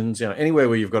kitchens. Anywhere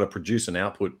where you've got to produce an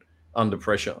output under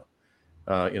pressure.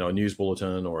 A news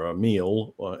bulletin or a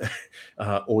meal,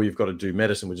 or you've got to do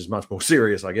medicine, which is much more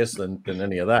serious, I guess, than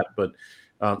any of that. But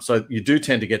so you do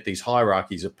tend to get these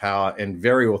hierarchies of power and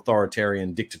very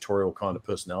authoritarian, dictatorial kind of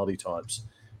personality types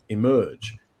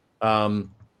emerge.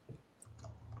 And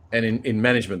in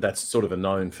management, that's sort of a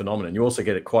known phenomenon. You also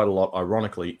get it quite a lot,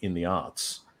 ironically, in the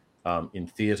arts, in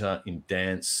theatre, in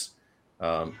dance,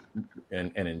 and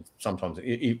in sometimes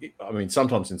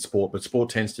in sport, but sport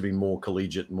tends to be more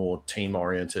collegiate, more team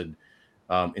oriented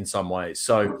in some ways.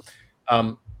 So,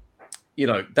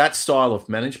 that style of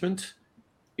management,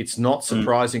 it's not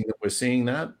surprising that we're seeing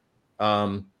that.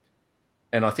 And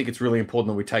I think it's really important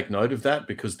that we take note of that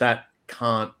because that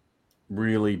can't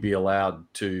really be allowed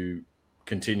to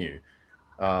continue.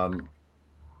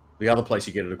 The other place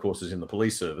you get it, of course, is in the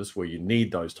police service where you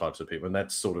need those types of people. And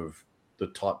that's sort of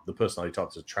the personality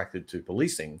types attracted to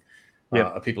policing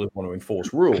are people who want to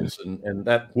enforce rules, and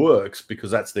that works because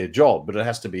that's their job, but it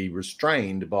has to be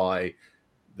restrained by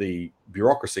the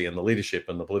bureaucracy and the leadership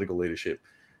and the political leadership,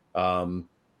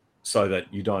 so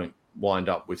that you don't wind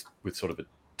up with sort of a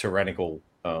tyrannical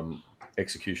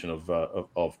execution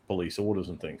of police orders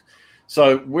and things.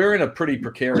 So we're in a pretty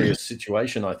precarious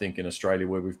situation, I think, in Australia,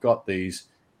 where we've got these,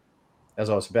 as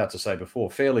I was about to say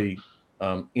before, fairly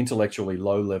intellectually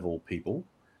low-level people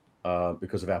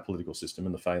because of our political system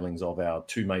and the failings of our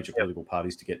two major political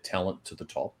parties to get talent to the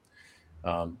top.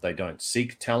 They don't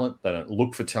seek talent. They don't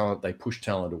look for talent. They push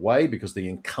talent away because the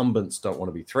incumbents don't want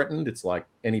to be threatened. It's like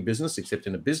any business, except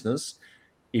in a business,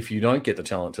 if you don't get the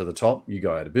talent to the top, you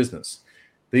go out of business.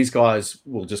 These guys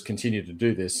will just continue to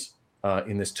do this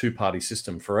in this two-party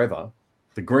system forever.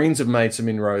 The Greens have made some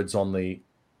inroads on the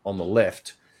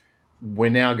left.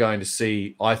 We're now going to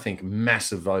see, I think,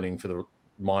 massive voting for the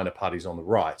minor parties on the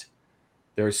right.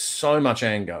 There is so much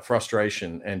anger,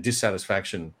 frustration, and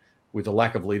dissatisfaction with the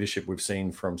lack of leadership we've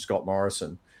seen from Scott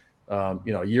Morrison. A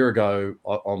year ago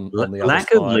on the other lack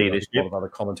side, of leadership. A lot of other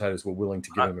commentators were willing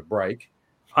to give him a break.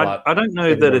 I don't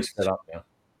know that it's set up now.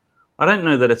 I don't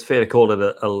know that it's fair to call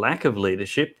it a lack of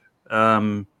leadership.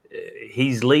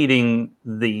 He's leading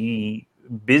the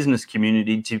business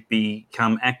community to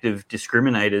become active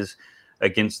discriminators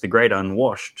against the great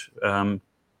unwashed.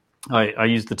 I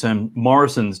use the term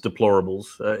Morrison's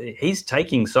deplorables. He's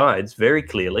taking sides very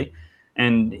clearly,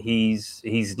 and he's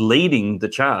leading the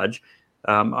charge.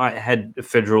 I had a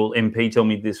federal MP tell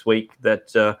me this week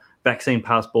that vaccine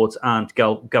passports aren't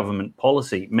government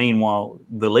policy. Meanwhile,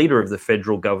 the leader of the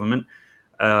federal government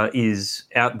is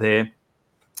out there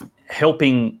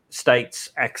helping states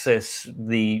access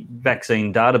the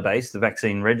vaccine database, the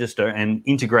vaccine register, and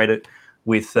integrate it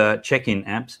with check-in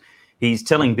apps. He's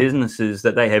telling businesses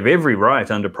that they have every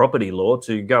right under property law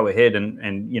to go ahead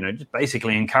and just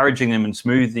basically encouraging them and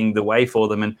smoothing the way for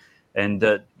them, and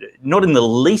not in the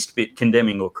least bit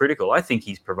condemning or critical. I think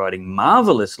he's providing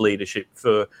marvelous leadership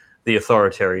for the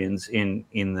authoritarians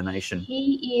in the nation.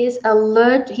 He's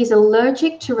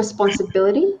allergic to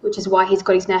responsibility, which is why he's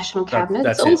got his national cabinet.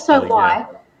 It's also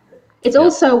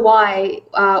why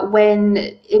when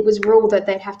it was ruled that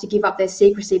they'd have to give up their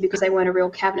secrecy because they weren't a real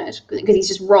cabinet, because he's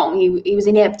just wrong. He was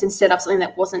inept and set up something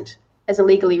that wasn't as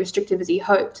illegally restrictive as he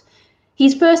hoped.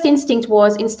 His first instinct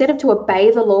was, instead of to obey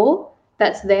the law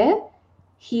that's there,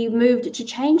 he moved to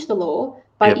change the law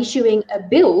by issuing a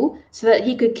bill so that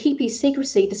he could keep his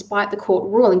secrecy despite the court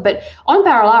ruling. But on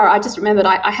Barilaro, I just remembered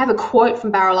I have a quote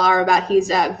from Barilaro about his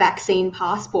vaccine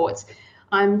passports.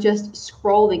 I'm just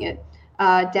scrolling it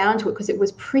down to it because it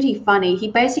was pretty funny.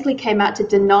 He basically came out to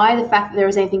deny the fact that there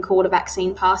is anything called a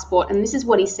vaccine passport, and this is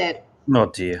what he said. Oh,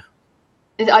 dear.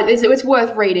 It's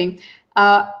worth reading.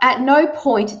 At no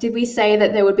point did we say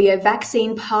that there would be a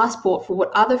vaccine passport for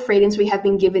what other freedoms we have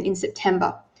been given in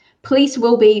September. Police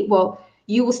will be,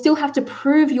 you will still have to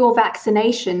prove your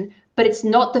vaccination, but it's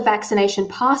not the vaccination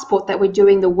passport that we're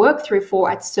doing the work through for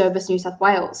at Service New South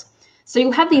Wales. So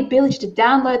you'll have the ability to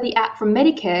download the app from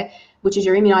Medicare, which is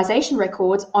your immunisation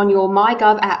records, on your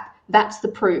MyGov app. That's the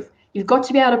proof. You've got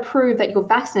to be able to prove that you're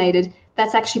vaccinated.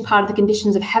 That's actually part of the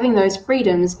conditions of having those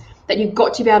freedoms, that you've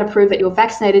got to be able to prove that you're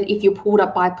vaccinated if you're pulled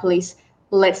up by police.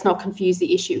 Let's not confuse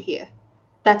the issue here.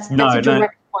 That's a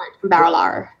direct quote from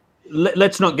Barilaro.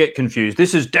 Let's not get confused.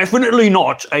 This is definitely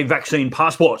not a vaccine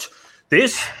passport.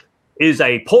 This is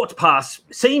a port pass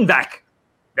scene vac.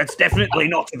 That's definitely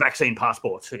not a vaccine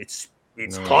passport. It's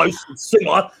close, it's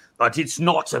similar, but it's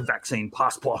not a vaccine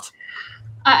passport.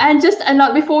 And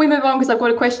before we move on, because I've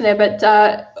got a question there, but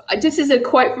this is a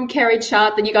quote from Kerry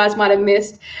Chant that you guys might have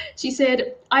missed. She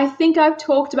said, "I think I've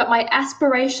talked about my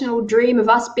aspirational dream of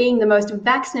us being the most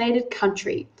vaccinated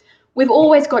country. We've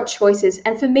always got choices,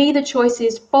 and for me, the choice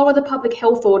is follow the public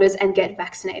health orders and get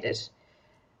vaccinated."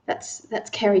 That's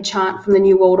Kerry Chant from the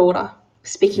New World Order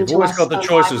speaking to us. You've always got the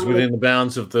choices within the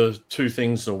bounds of the two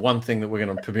things or one thing that we're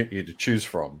going to permit you to choose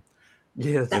from.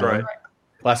 Yeah, that's right.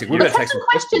 Classic. Let's have some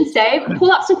questions, Dave.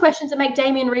 Pull up some questions and make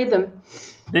Damien read them.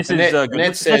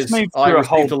 Annette says, I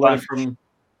received a letter from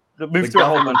the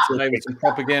government with some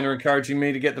propaganda encouraging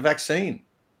me to get the vaccine.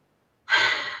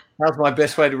 How's my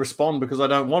best way to respond because I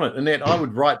don't want it? Annette, I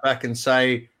would write back and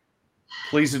say,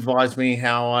 please advise me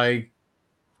how I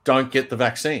don't get the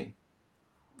vaccine.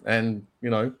 And,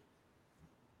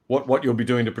 what you'll be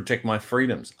doing to protect my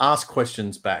freedoms. Ask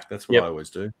questions back. That's what I always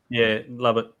do. Yeah,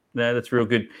 love it. Yeah, that's real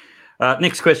good.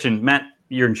 Next question. Matt,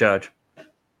 you're in charge.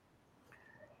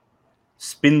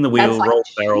 Spin the wheel, roll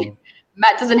barrel.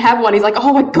 Matt doesn't have one. He's like,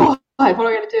 oh, my God, what am I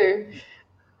going to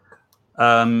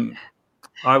do?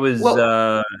 I was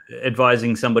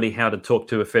advising somebody how to talk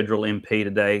to a federal MP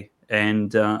today,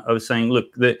 and I was saying,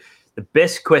 look, the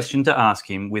best question to ask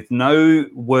him with no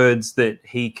words that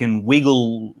he can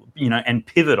wiggle, and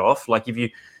pivot off, like if you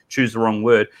choose the wrong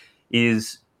word,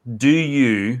 is do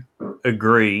you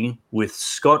agree with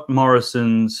Scott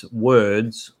Morrison's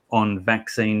words on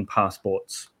vaccine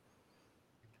passports?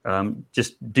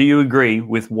 Just do you agree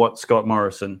with what Scott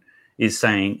Morrison is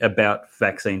saying about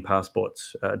vaccine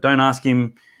passports? Don't ask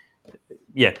him.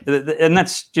 Yeah, and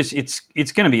that's just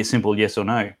it's going to be a simple yes or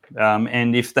no.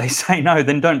 And if they say no,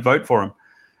 then don't vote for him.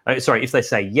 if they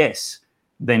say yes,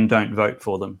 then don't vote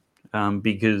for them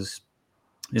because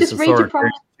it's just read your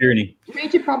prompt. Tyranny.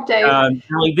 Read your prompt, Dave.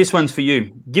 Ali, this one's for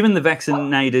you. Given the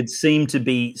vaccinated seem to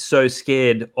be so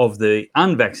scared of the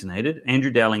unvaccinated, Andrew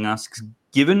Dowling asks,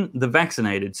 given the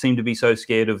vaccinated seem to be so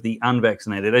scared of the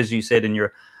unvaccinated, as you said in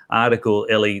your article,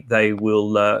 Ellie, they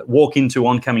will walk into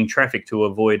oncoming traffic to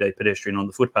avoid a pedestrian on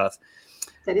the footpath.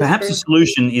 Perhaps the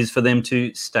solution is for them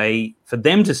to stay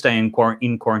in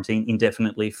quarantine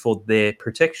indefinitely for their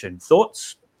protection.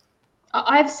 Thoughts?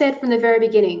 I've said from the very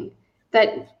beginning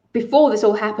that before this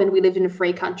all happened, we lived in a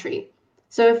free country.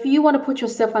 So if you want to put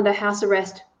yourself under house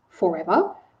arrest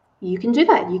forever, you can do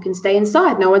that. You can stay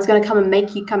inside. No one's going to come and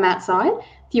make you come outside.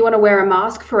 If you want to wear a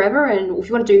mask forever, and if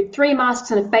you want to do 3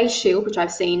 masks and a face shield, which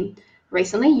I've seen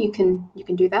recently, you can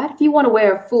do that. If you want to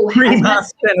wear a full 3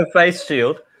 masks and a face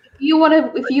shield. If you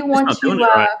want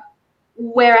to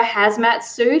wear a hazmat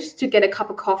suit to get a cup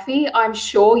of coffee, I'm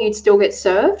sure you'd still get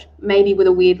served, maybe with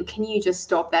a weird, can you just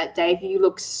stop that, Dave? You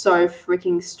look so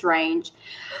freaking strange.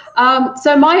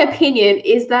 So my opinion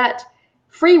is that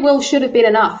free will should have been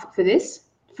enough for this.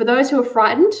 For those who are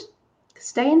frightened,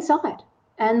 stay inside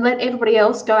and let everybody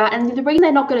else go out. And the reason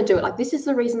they're not going to do it, this is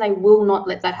the reason they will not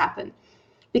let that happen.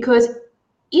 Because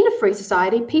in a free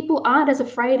society, people aren't as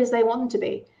afraid as they want them to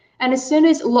be. And as soon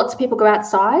as lots of people go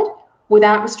outside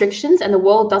without restrictions and the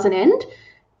world doesn't end,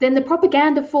 then the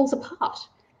propaganda falls apart.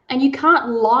 And you can't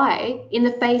lie in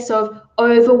the face of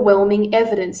overwhelming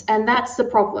evidence. And that's the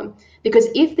problem. Because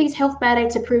if these health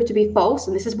mandates are proved to be false,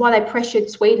 and this is why they pressured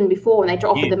Sweden before when they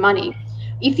offered the money,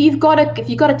 if you've got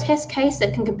a test case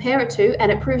that can compare it to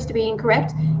and it proves to be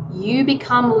incorrect, you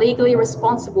become legally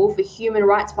responsible for human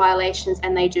rights violations,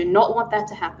 and they do not want that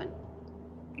to happen.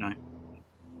 No.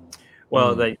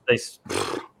 Well, they're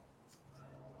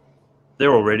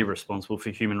already responsible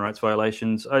for human rights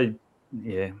violations. Can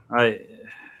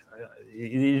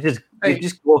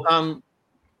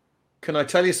I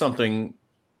tell you something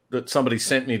that somebody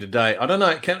sent me today? I don't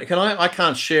know. Can I? I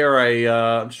can't share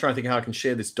I'm just trying to think how I can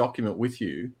share this document with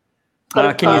you. Can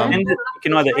you send it? You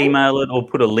can either email it or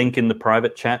put a link in the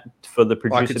private chat for the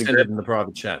producer. I can send it in the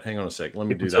private chat. Hang on a sec. Let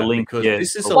me do that. Link, because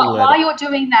this is while you're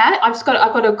doing that, I've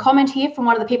got a comment here from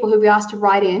one of the people who we asked to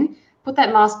write in. Put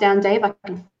that mask down, Dave. I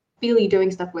can feel you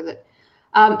doing stuff with it.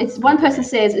 It's one person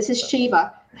says, this is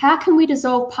Shiva. How can we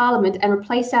dissolve Parliament and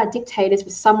replace our dictators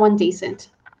with someone decent?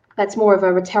 That's more of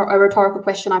a rhetorical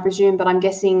question, I presume, but I'm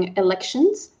guessing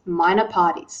elections, minor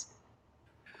parties.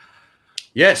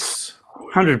 Yes.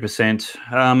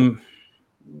 100%.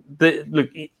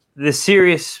 The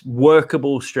serious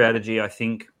workable strategy, I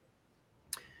think,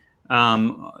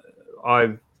 I'm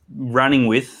running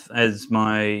with as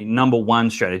my number one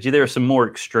strategy. There are some more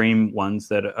extreme ones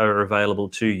that are available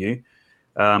to you,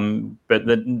 but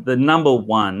the number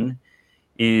one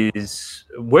is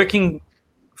working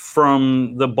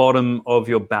from the bottom of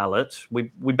your ballot.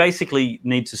 We basically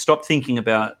need to stop thinking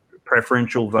about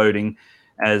preferential voting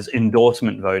as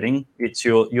endorsement voting. It's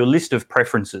your list of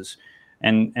preferences.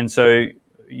 And so,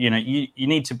 you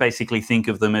need to basically think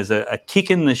of them as a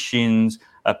kick in the shins,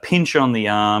 a pinch on the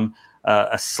arm,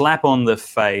 a slap on the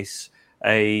face,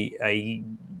 a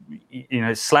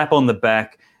slap on the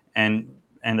back, and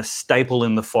a staple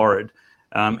in the forehead.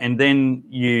 And then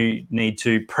you need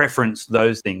to preference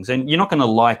those things. And you're not going to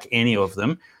like any of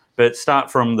them, but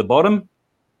start from the bottom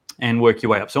and work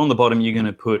your way up. So on the bottom, you're going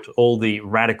to put all the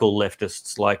radical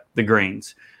leftists like the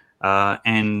Greens,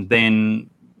 and then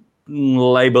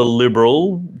Labor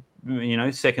Liberal,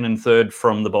 second and third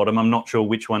from the bottom. I'm not sure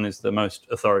which one is the most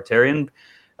authoritarian,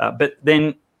 but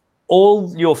then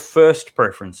all your first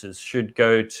preferences should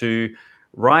go to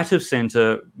right of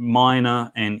centre,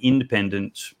 minor and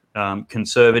independent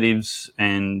conservatives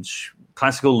and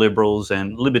classical liberals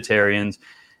and libertarians,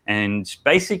 and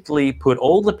basically put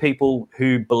all the people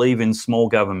who believe in small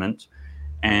government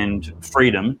and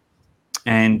freedom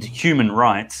and human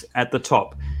rights at the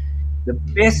top. The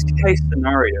best case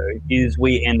scenario is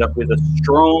we end up with a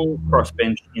strong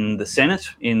crossbench in the Senate,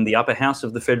 in the upper house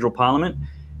of the federal parliament,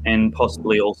 and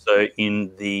possibly also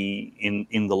in the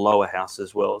lower house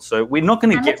as well. So we're not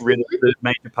going to get rid of the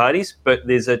major parties, but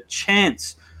there's a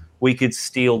chance we could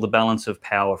steal the balance of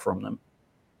power from them.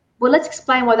 Well, let's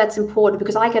explain why that's important,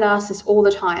 because I get asked this all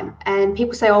the time. And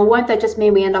people say, oh, won't that just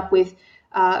mean we end up with,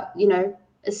 a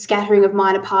scattering of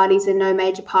minor parties and no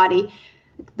major party?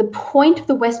 The point of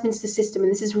the Westminster system,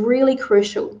 and this is really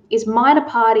crucial, is minor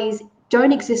parties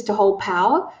don't exist to hold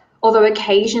power, although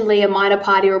occasionally a minor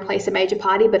party will replace a major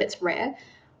party, but it's rare.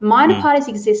 Minor parties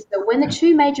exist that when the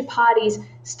two major parties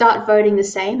start voting the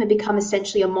same and become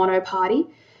essentially a mono party,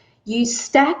 you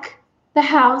stack the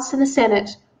House and the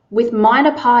Senate with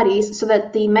minor parties so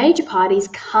that the major parties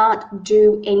can't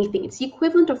do anything. It's the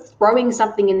equivalent of throwing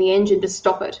something in the engine to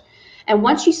stop it. And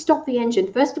once you stop the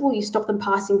engine, first of all, you stop them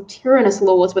passing tyrannous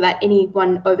laws without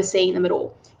anyone overseeing them at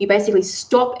all. You basically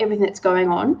stop everything that's going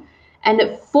on, and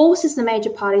it forces the major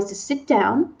parties to sit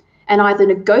down and either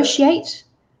negotiate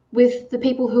with the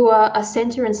people who are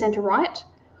centre and centre-right,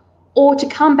 or to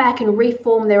come back and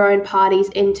reform their own parties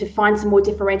and to find some more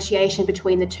differentiation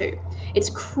between the two. It's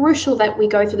crucial that we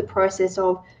go through the process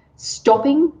of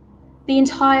stopping the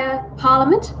entire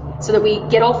parliament so that we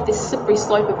get off this slippery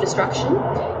slope of destruction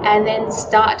and then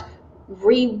start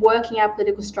reworking our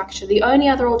political structure. The only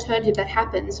other alternative that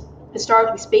happens,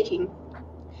 historically speaking,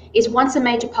 is once a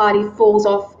major party falls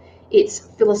off its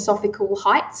philosophical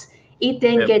heights, it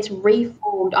then gets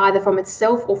reformed either from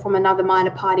itself or from another minor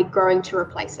party growing to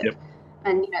replace it.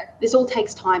 And this all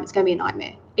takes time. It's going to be a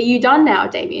nightmare. Are you done now,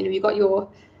 Damien? Have you got your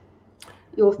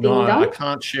thing done? No, I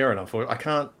can't share it. I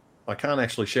can't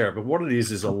actually share it. But what it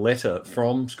is a letter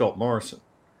from Scott Morrison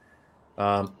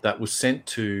that was sent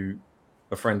to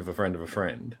a friend of a friend of a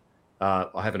friend.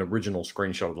 I have an original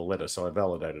screenshot of the letter, so I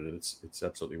validated it. It's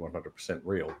absolutely 100%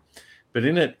 real. But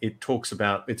in it, it talks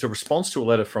about, it's a response to a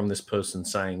letter from this person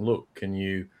saying, look, can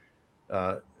you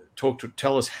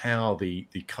tell us how the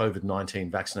COVID-19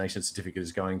 vaccination certificate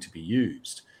is going to be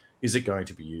used? Is it going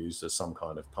to be used as some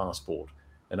kind of passport?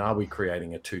 And are we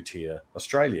creating a two-tier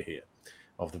Australia here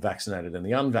of the vaccinated and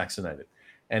the unvaccinated?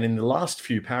 And in the last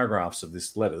few paragraphs of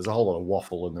this letter, there's a whole lot of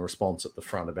waffle in the response at the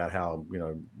front about how,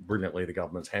 brilliantly the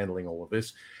government's handling all of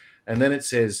this. And then it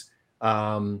says,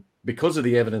 because of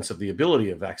the evidence of the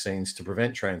ability of vaccines to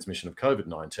prevent transmission of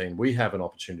COVID-19, we have an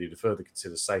opportunity to further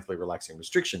consider safely relaxing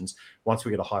restrictions once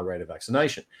we get a high rate of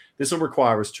vaccination. This will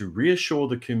require us to reassure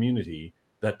the community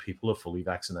that people are fully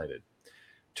vaccinated.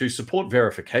 To support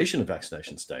verification of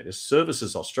vaccination status,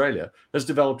 Services Australia has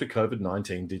developed a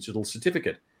COVID-19 digital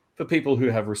certificate for people who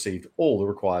have received all the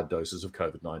required doses of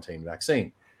COVID-19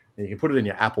 vaccine. And you can put it in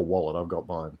your Apple Wallet. I've got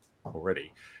mine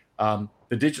already.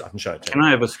 The digital, I can show it to you. Can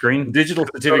I have a screen? The digital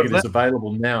certificate is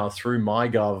available now through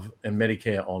MyGov and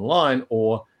Medicare Online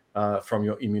or from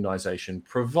your immunisation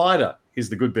provider. Here's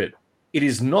the good bit. It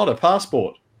is not a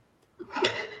passport,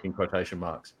 in quotation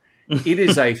marks. It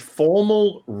is a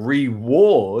formal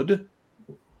reward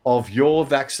of your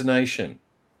vaccination.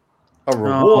 A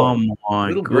reward. Oh my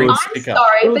little green God. sticker. I'm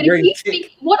sorry, little but green if you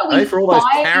think, what are we for all those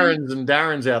fighting? Karens and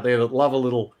Darrens out there that love a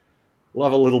little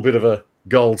bit of a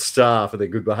gold star for their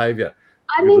good behaviour.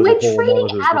 I mean, we're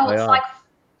treating adults like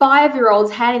 5-year-olds,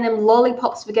 handing them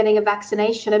lollipops for getting a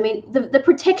vaccination. I mean, the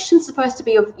protection's supposed to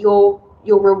be of your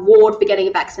reward for getting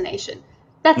a vaccination.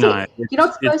 That's it. You're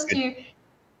not supposed to.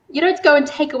 You don't go and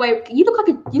take away. You look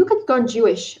like you're going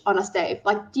Jewish on us, Dave.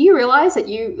 Like, do you realise that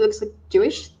you looks like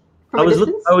Jewish from a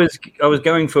distance? I was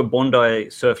going for Bondi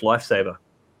Surf Lifesaver.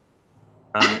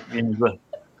 The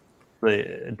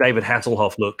David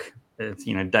Hasselhoff look. It's,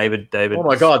 David. Oh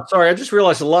my God! Sorry, I just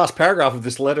realised the last paragraph of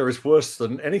this letter is worse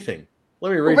than anything.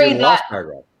 Let me read you the last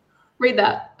paragraph. Read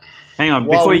that. Hang on.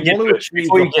 While we want to achieve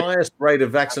the highest rate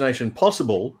of vaccination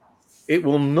possible, it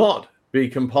will not be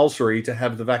compulsory to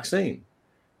have the vaccine.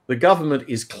 The government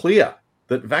is clear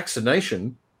that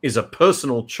vaccination is a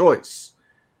personal choice.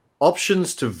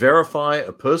 Options to verify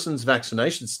a person's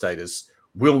vaccination status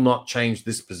will not change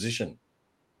this position.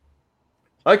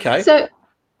 Okay. So,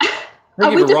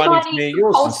 thank you for writing to me.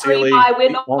 Yours sincerely, we're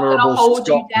not going to Honourable hold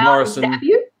Scott you down Morrison, and stab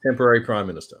you? Temporary Prime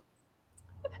Minister.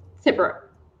 Separate.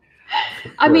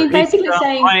 I mean, basically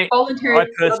saying voluntary is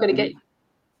not going to get.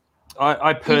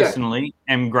 I personally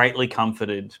am greatly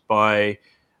comforted by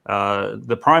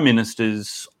the Prime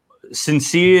Minister's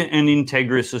sincere and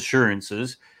integrous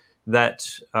assurances that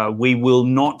we will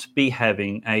not be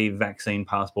having a vaccine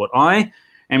passport. I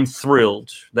am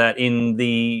thrilled that in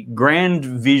the grand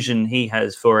vision he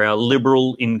has for our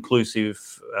liberal,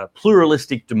 inclusive,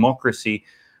 pluralistic democracy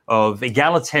of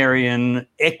egalitarian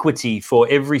equity for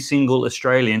every single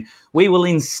Australian, we will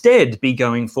instead be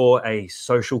going for a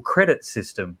social credit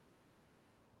system.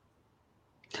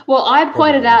 Well, I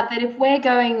pointed out that if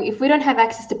we don't have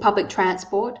access to public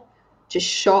transport, to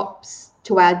shops,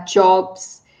 to our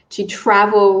jobs, to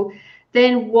travel,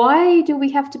 then why do we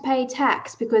have to pay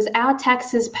tax? Because our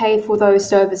taxes pay for those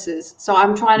services. So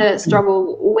I'm trying to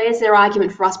struggle. Where's their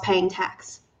argument for us paying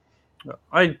tax?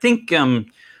 I think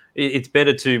it's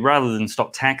better to, rather than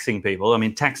stop taxing people,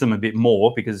 tax them a bit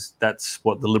more because that's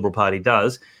what the Liberal Party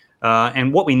does.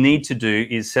 And what we need to do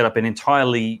is set up an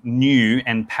entirely new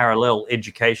and parallel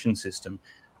education system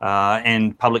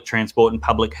and public transport and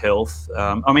public health.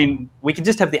 We could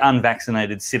just have the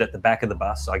unvaccinated sit at the back of the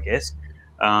bus, I guess.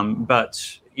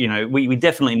 But we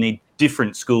definitely need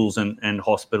different schools and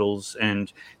hospitals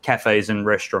and cafes and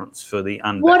restaurants for the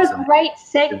unvaccinated. What a great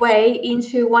segue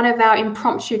into one of our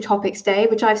impromptu topics,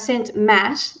 Dave, which I've sent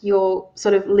Matt, your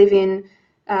sort of live-in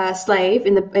slave,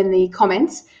 in the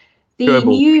comments. The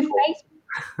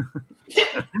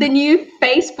new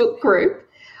Facebook group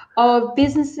of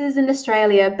businesses in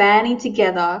Australia banding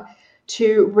together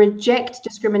to reject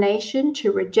discrimination,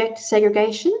 to reject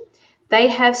segregation. They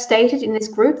have stated in this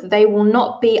group that they will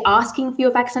not be asking for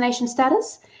your vaccination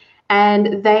status,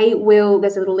 and they will,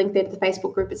 there's a little link there to the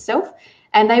Facebook group itself,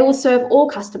 and they will serve all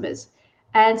customers.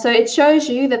 And so it shows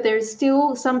you that there is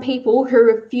still some people who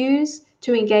refuse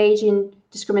to engage in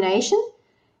discrimination,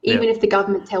 even if the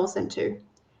government tells them to.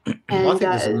 And I think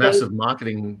there's a massive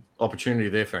marketing opportunity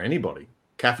there for anybody.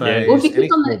 Cafes, any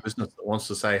small business that wants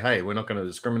to say, hey, we're not going to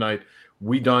discriminate.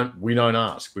 We don't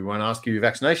ask. We won't ask you your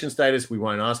vaccination status. We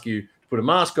won't ask you to put a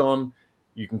mask on.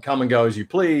 You can come and go as you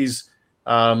please,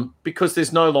 because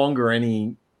there's no longer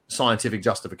any scientific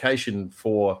justification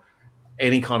for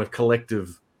any kind of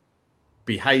collective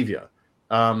behavior.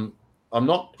 I'm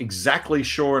not exactly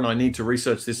sure, and I need to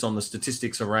research this on the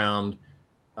statistics around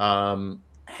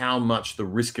how much the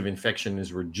risk of infection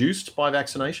is reduced by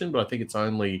vaccination, but I think it's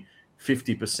only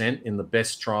 50% in the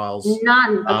best trials.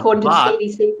 None, according to the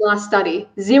CDC last study.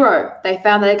 0. They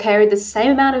found they carried the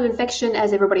same amount of infection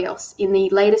as everybody else in the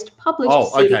latest published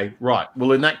CDC. Okay, right.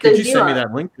 Well, in that, could you send me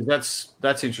that link? Because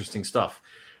that's interesting stuff.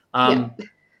 I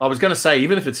was going to say,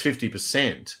 even if it's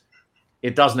 50%,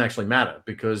 it doesn't actually matter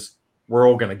because we're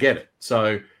all going to get it.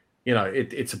 So, you know,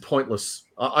 it's a pointless.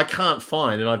 I can't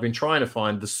find, and I've been trying to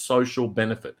find the social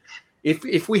benefit.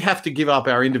 If we have to give up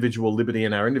our individual liberty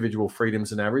and our individual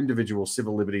freedoms and our individual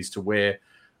civil liberties to wear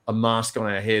a mask on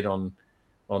our head on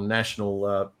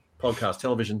national podcast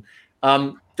television,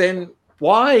 then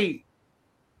what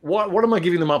am I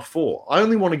giving them up for? I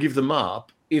only want to give them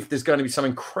up if there's going to be some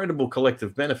incredible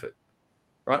collective benefit,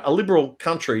 right? A liberal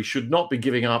country should not be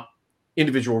giving up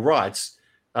individual rights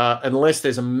unless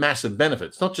there's a massive benefit.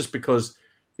 It's not just because,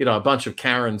 you know, a bunch of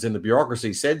Karens in the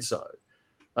bureaucracy said so.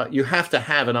 You have to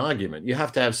have an argument. You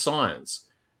have to have science.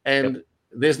 And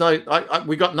there's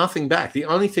we got nothing back. The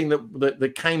only thing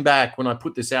that came back when I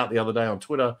put this out the other day on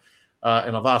Twitter,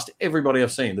 and I've asked everybody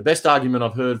I've seen, the best argument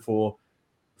I've heard for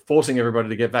forcing everybody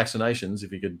to get vaccinations,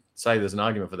 if you could say there's an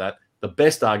argument for that, the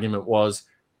best argument was,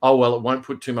 oh, well, it won't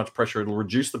put too much pressure. It'll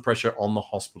reduce the pressure on the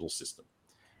hospital system.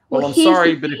 Well, I'm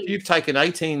sorry, but if you've taken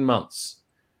 18 months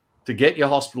to get your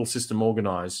hospital system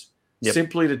organized,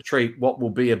 simply to treat what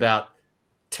will be about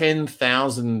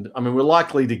 10,000, I mean, we're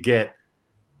likely to get,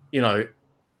 you know,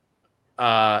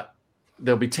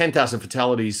 there'll be 10,000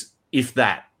 fatalities, if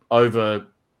that, over,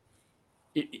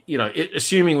 you know,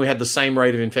 assuming we had the same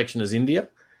rate of infection as India,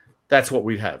 that's what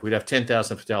we'd have. We'd have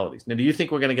 10,000 fatalities. Now, do you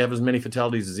think we're going to have as many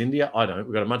fatalities as India? I don't.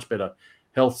 We've got a much better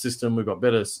health system. We've got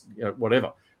better, you know,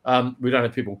 whatever. We don't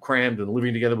have people crammed and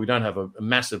living together. We don't have a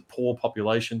massive poor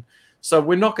population. So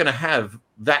we're not going to have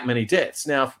that many deaths.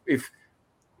 Now, if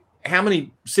how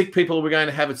many sick people are we going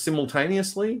to have it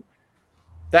simultaneously?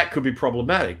 That could be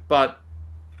problematic. But,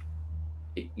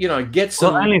 you know, get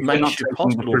some makeshift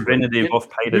hospital.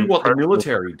 Do what the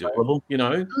military do. You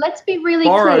know, let's be really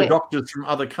borrow clear. Doctors from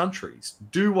other countries.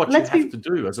 Do what you have to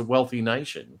do as a wealthy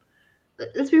nation.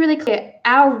 Let's be really clear.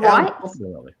 Our rights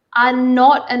are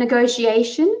not a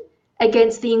negotiation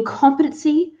against the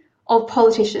incompetency of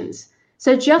politicians.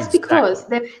 So just because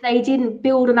they didn't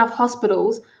build enough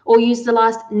hospitals or use the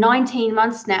last 19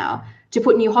 months now to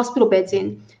put new hospital beds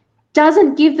in,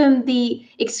 doesn't give them the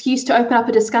excuse to open up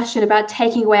a discussion about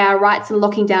taking away our rights and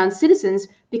locking down citizens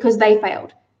because they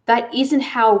failed. That isn't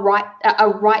how a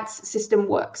rights system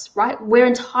works, right? We're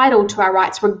entitled to our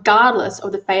rights regardless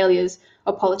of the failures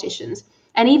of politicians.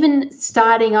 And even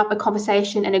starting up a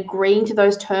conversation and agreeing to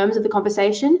those terms of the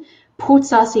conversation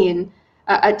puts us in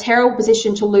a terrible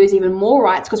position to lose even more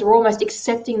rights because we're almost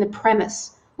accepting the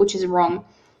premise, which is wrong.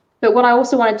 But what I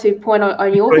also wanted to point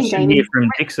on your thing, Damien.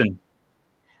 From Dixon.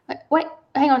 Wait,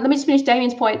 hang on. Let me just finish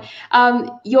Damien's point.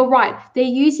 You're right. They're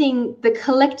using the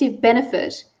collective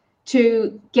benefit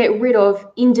to get rid of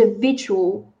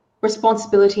individual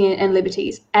responsibility and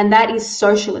liberties, and that is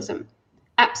socialism.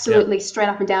 Absolutely, straight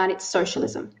up and down, it's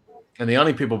socialism. And the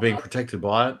only people being protected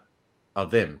by it are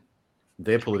them,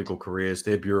 their political careers,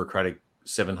 their bureaucratic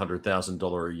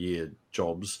 $700,000 a year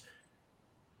jobs.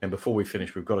 And before we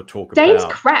finish, we've got to talk about... Dave's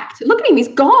cracked. Look at him, he's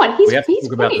gone. We have to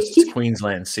talk about this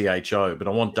Queensland CHO, but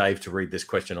I want Dave to read this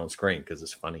question on screen because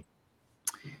it's funny.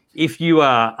 If you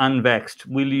are unvaxxed,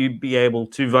 will you be able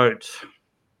to vote?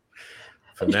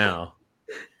 For now.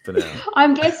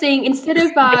 I'm guessing instead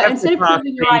of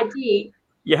proving your ID...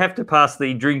 You have to pass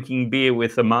the drinking beer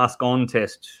with a mask on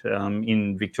test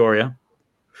in Victoria.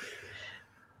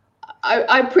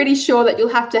 I'm pretty sure that you'll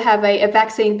have to have a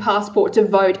vaccine passport to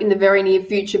vote in the very near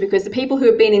future, because the people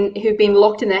who've been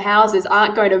locked in their houses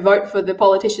aren't going to vote for the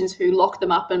politicians who locked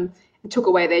them up and took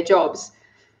away their jobs.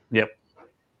 Yep.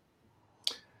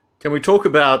 Can we talk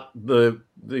about the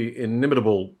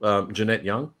inimitable Jeanette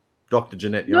Young, Dr.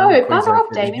 Jeanette Young? No, bugger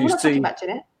off, Damien. We're not talking about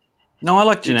Jeanette. No, I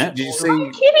like Jeanette. Did you see?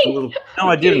 I'm kidding. No,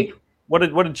 I didn't. What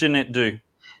did Jeanette do?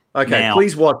 Okay, now?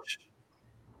 Please watch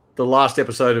the last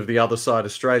episode of The Other Side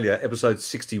Australia, episode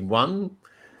 61,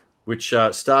 which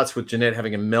starts with Jeanette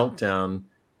having a meltdown.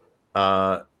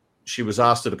 She was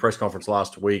asked at a press conference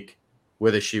last week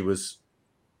whether she was,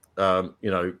 how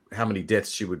many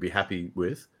deaths she would be happy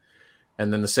with.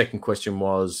 And then the second question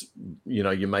was,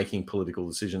 you're making political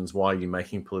decisions. Why are you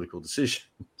making political decisions?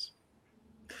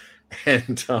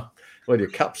 And, well, your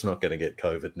cup's not going to get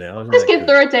COVID now. Just get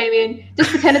through it, Damien.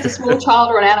 Just pretend it's a small child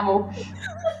or an animal.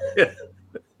 Yeah.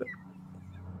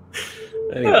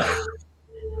 Anyway.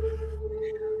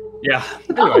 Yeah.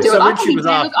 Anyway, so when she was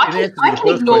asked, in answer to the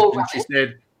first question, she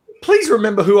said, please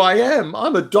remember who I am.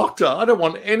 I'm a doctor. I don't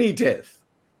want any death.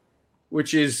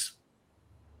 Which is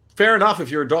fair enough if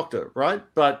you're a doctor, right?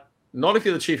 But not if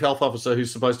you're the chief health officer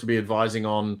who's supposed to be advising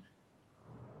on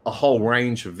a whole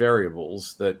range of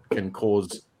variables that can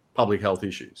cause public health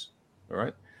issues, all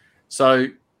right? So,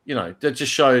 that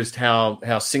just shows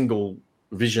how single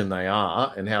vision they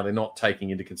are and how they're not taking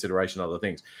into consideration other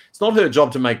things. It's not her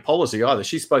job to make policy either.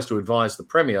 She's supposed to advise the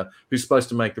Premier, who's supposed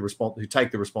to make who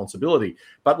take the responsibility.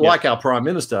 But like our Prime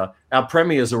Minister, our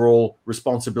premiers are all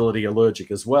responsibility allergic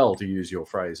as well, to use your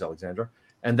phrase, Alexandra.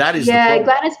 And that is the problem.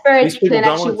 Gladys Berejiklian These people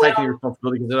don't want to take any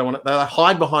responsibility because they don't want to. They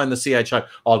hide behind the CHO.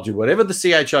 I'll do whatever the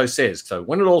CHO says. So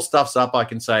when it all stuffs up, I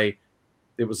can say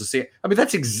it was a CHO. I mean,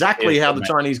 that's exactly how the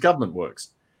Chinese government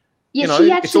works. Yeah,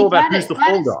 it's all about who's the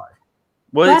fall guy.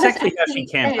 Well, it's actually how she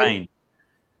campaigned.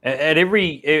 At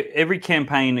every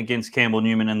campaign against Campbell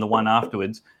Newman and the one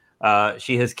afterwards,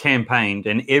 she has campaigned,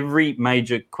 and every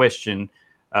major question,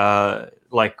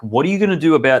 like, what are you going to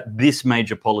do about this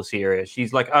major policy area?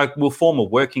 She's like, we'll form a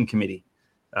working committee.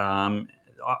 I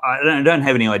don't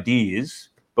have any ideas,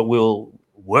 but we'll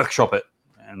workshop it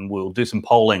and we'll do some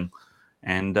polling,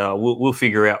 and we'll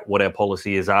figure out what our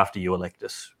policy is after you elect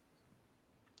us.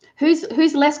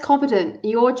 Who's less competent,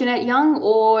 your Jeanette Young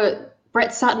or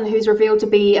Brett Sutton, who's revealed to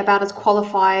be about as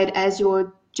qualified as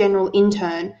your general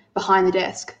intern behind the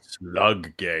desk?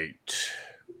 Slugate.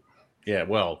 Yeah,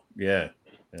 well, yeah.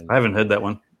 I haven't heard that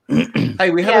one. Hey,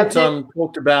 we haven't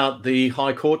talked about the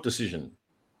High Court decision.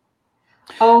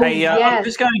 Oh, hey, yes. I'm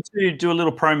just going to do a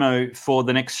little promo for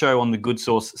the next show on The Good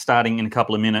Source starting in a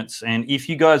couple of minutes. And if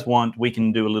you guys want, we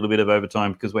can do a little bit of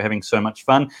overtime because we're having so much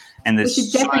fun. And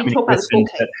there's so many questions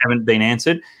that haven't been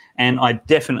answered. And I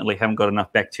definitely haven't got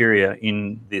enough bacteria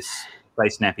in this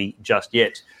face nappy just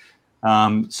yet.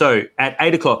 So at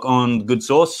 8 o'clock on The Good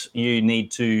Source, you need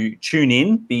to tune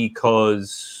in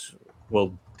because,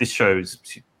 well, this show's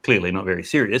clearly not very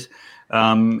serious.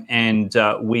 And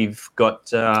we've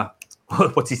got...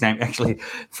 what's his name? Actually,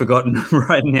 forgotten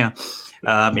right now.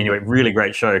 Anyway, really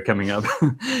great show coming up.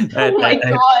 Oh my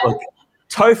God.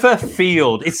 Topher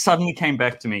Field. It suddenly came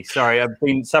back to me. Sorry, I've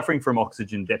been suffering from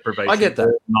oxygen deprivation. I get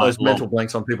that. Those mental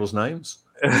blanks on people's names.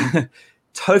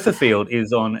 Topher Field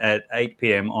is on at 8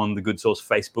 p.m. on the Good Source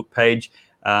Facebook page,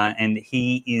 and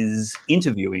he is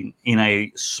interviewing in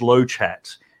a slow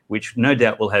chat, which no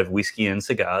doubt will have whiskey and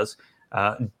cigars,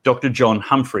 Dr. John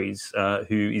Humphreys,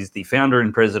 who is the founder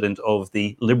and president of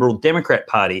the Liberal Democrat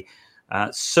Party,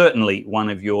 certainly one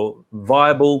of your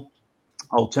viable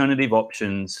alternative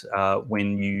options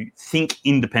when you think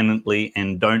independently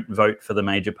and don't vote for the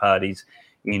major parties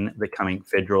in the coming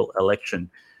federal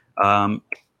election.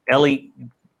 Ellie,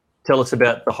 tell us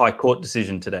about the High Court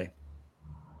decision today.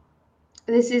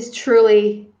 This is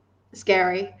truly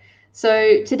scary. So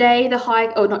yesterday, the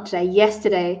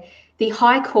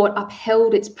High Court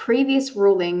upheld its previous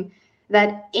ruling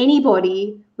that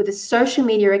anybody with a social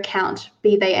media account,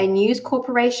 be they a news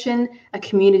corporation, a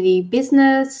community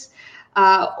business,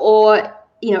 or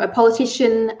a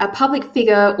politician, a public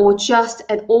figure, or just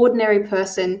an ordinary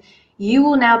person, you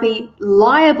will now be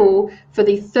liable for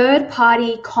the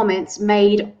third-party comments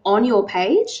made on your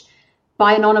page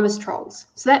by anonymous trolls.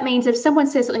 So that means if someone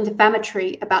says something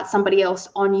defamatory about somebody else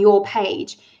on your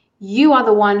page, you are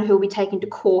the one who will be taken to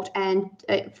court and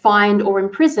fined or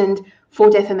imprisoned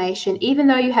for defamation, even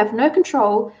though you have no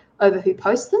control over who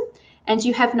posts them and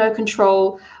you have no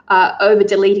control over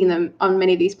deleting them on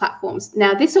many of these platforms.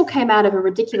 Now, this all came out of a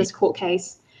ridiculous court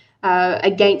case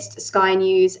against Sky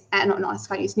News, not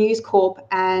Sky News, News Corp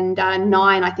and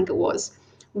Nine, I think it was,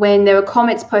 when there were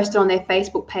comments posted on their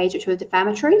Facebook page which were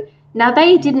defamatory. Now,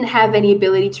 they didn't have any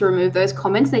ability to remove those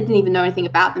comments. They didn't even know anything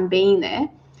about them being there.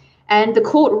 And the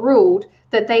court ruled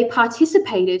that they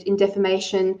participated in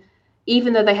defamation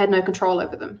even though they had no control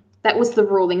over them. That was the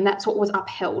ruling. That's what was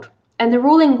upheld. And the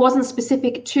ruling wasn't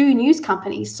specific to news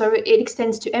companies, so it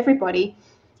extends to everybody.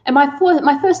 And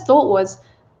my first thought was,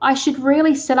 I should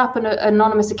really set up an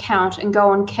anonymous account and go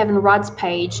on Kevin Rudd's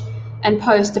page and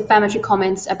post defamatory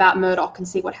comments about Murdoch and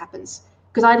see what happens.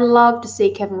 Because I'd love to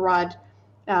see Kevin Rudd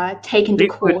taken to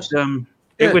court.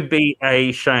 It would be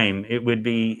a shame. It would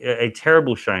be a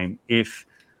terrible shame if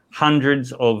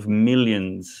hundreds of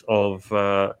millions of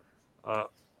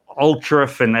ultra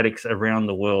fanatics around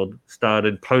the world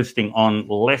started posting on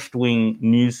left-wing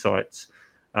news sites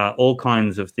all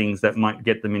kinds of things that might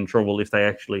get them in trouble if they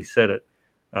actually said it.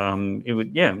 It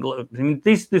would, I mean,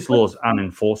 this law is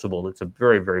unenforceable. It's a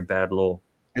very, very bad law.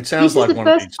 It sounds like one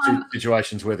of these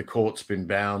situations where the court's been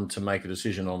bound to make a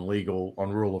decision on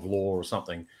rule of law or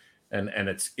something, and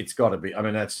it's got to be. I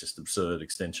mean, that's just absurd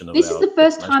extension of. This is the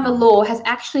first time a law has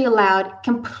actually allowed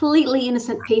completely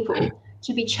innocent people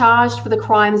to be charged for the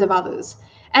crimes of others.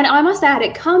 And I must add,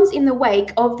 it comes in the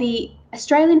wake of the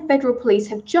Australian Federal Police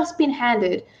have just been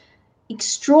handed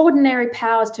extraordinary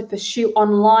powers to pursue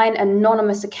online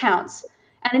anonymous accounts.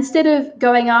 And instead of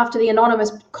going after the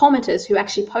anonymous commenters who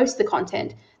actually post the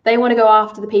content, they want to go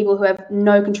after the people who have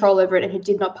no control over it and who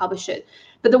did not publish it.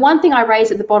 But the one thing I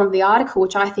raised at the bottom of the article,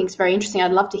 which I think is very interesting,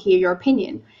 I'd love to hear your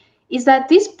opinion, is that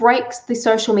this breaks the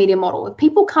social media model. If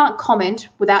people can't comment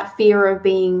without fear of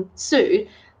being sued,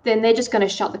 then they're just going to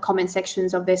shut the comment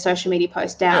sections of their social media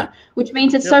posts down, which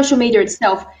means that social media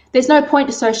itself, there's no point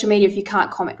to social media if you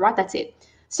can't comment, right? That's it.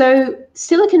 So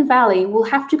Silicon Valley will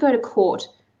have to go to court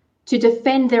to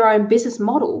defend their own business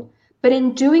model, but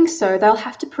in doing so, they'll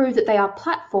have to prove that they are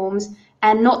platforms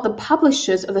and not the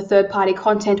publishers of the third-party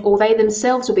content, or they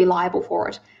themselves will be liable for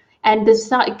it. And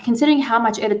considering how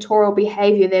much editorial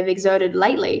behavior they've exerted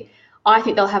lately, I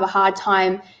think they'll have a hard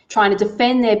time trying to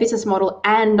defend their business model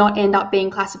and not end up being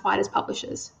classified as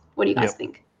publishers. What do you guys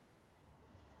think?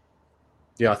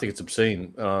 Yeah, I think it's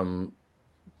obscene.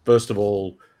 First of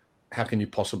all, how can you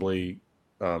possibly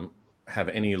have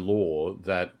any law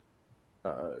that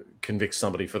convicts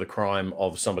somebody for the crime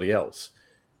of somebody else?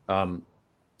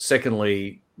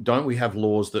 Secondly, don't we have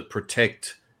laws that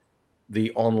protect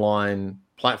the online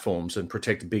platforms and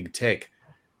protect big tech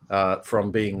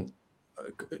from being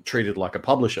treated like a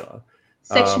publisher?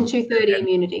 Section 230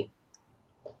 immunity.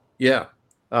 Yeah.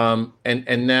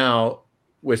 And now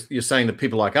you're saying that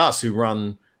people like us who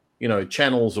run,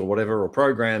 channels or whatever, or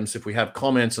programs, if we have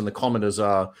comments and the commenters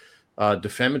are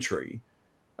defamatory,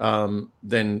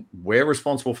 then we're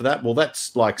responsible for that. Well,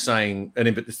 that's like saying, and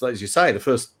as you say, the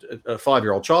first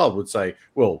 5-year-old child would say,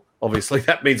 well, obviously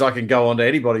that means I can go onto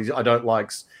anybody's I don't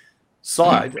like's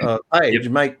side page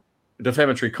and make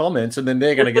defamatory comments, and then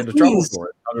they're going to get into trouble for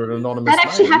it under an anonymous That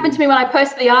actually happened to me when I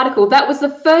posted the article. That was the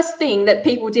first thing that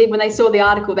people did when they saw the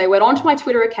article. They went onto my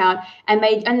Twitter account and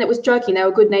it was joking, they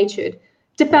were good-natured,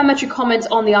 defamatory comments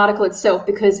on the article itself,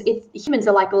 because humans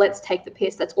are like, let's take the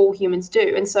piss. That's all humans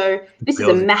do. And so this is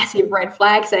a massive red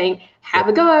flag saying, have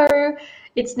a go.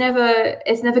 It's never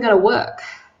going to work.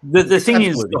 The thing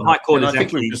is, the High Court is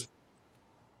actually...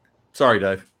 Sorry,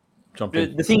 Dave.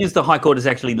 The thing is, the High Court is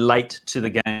actually late to the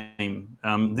game.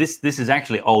 This is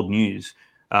actually old news.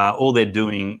 All they're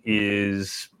doing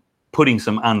is putting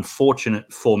some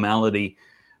unfortunate formality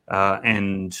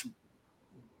and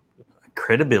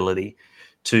credibility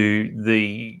to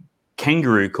the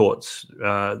kangaroo courts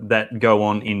that go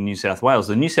on in New South Wales.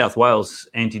 The New South Wales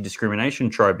Anti-Discrimination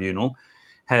Tribunal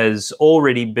has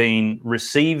already been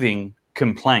receiving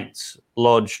complaints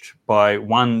lodged by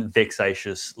one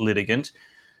vexatious litigant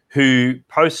who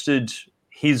posted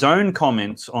his own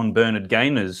comments on Bernard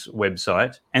Gaynor's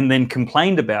website and then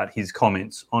complained about his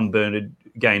comments on Bernard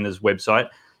Gaynor's website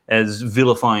as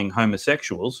vilifying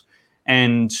homosexuals,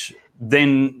 and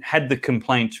then had the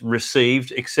complaint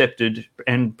received, accepted,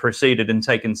 and proceeded and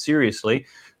taken seriously,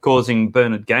 causing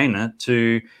Bernard Gaynor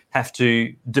to have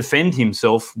to defend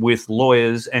himself with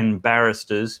lawyers and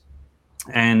barristers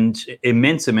and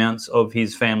immense amounts of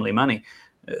his family money.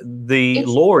 The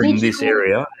law in this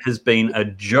area has been a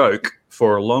joke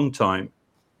for a long time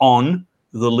on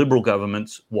the Liberal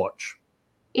government's watch.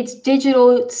 It's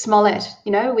digital Smollett.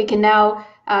 We can now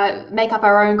make up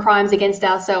our own crimes against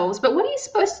ourselves. But what are you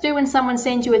supposed to do when someone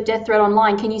sends you a death threat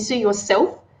online? Can you sue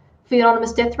yourself for the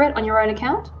anonymous death threat on your own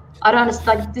account? I don't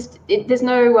understand. There's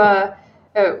no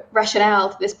rationale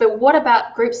to this. But what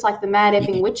about groups like the Mad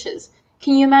Effing Witches?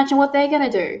 Can you imagine what they're going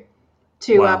to do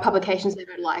to publications they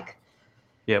don't like?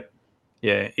 Yep.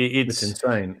 Yeah, it's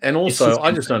insane. And also,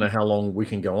 I just don't know how long we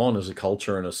can go on as a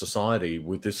culture and a society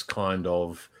with this kind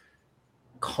of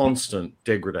constant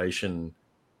degradation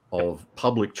of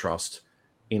public trust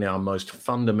in our most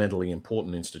fundamentally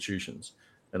important institutions.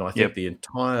 And I think the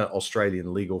entire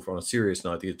Australian legal, on a serious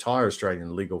note, the entire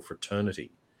Australian legal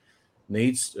fraternity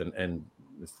needs, and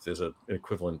if there's an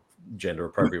equivalent gender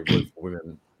appropriate word for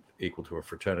women equal to a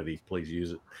fraternity, please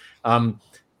use it.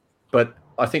 But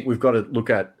I think we've got to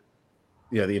look at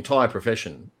the entire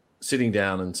profession sitting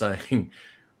down and saying,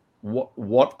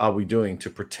 what are we doing to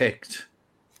protect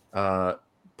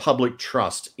public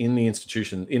trust in the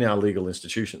institution, in our legal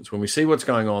institutions? When we see what's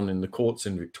going on in the courts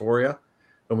in Victoria,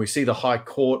 when we see the High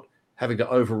Court having to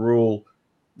overrule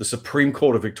the Supreme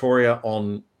Court of Victoria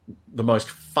on the most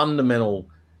fundamental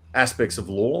aspects of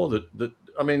law, the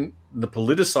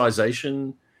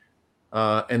politicization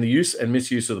and the use and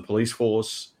misuse of the police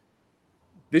force,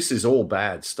 this is all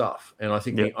bad stuff. And I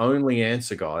think the only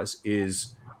answer, guys,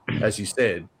 is, as you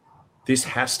said, this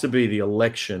has to be the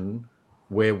election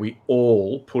where we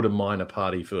all put a minor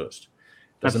party first.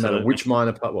 Doesn't matter which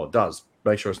minor party. Well, it does.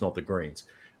 Make sure it's not the Greens.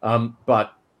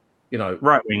 But,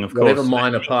 right wing, of whatever course.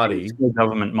 Minor party.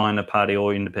 Government, minor party,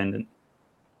 or independent.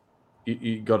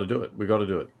 You got to do it. We got to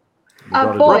do it. We've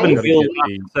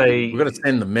got to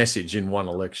send the message in one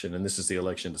election, and this is the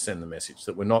election to send the message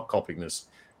that we're not copying this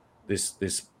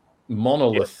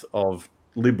monolith of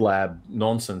lib-lab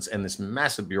nonsense and this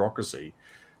massive bureaucracy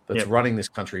that's running this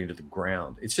country into the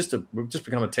ground. We've just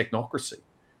become a technocracy.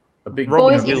 We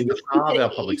need to halve our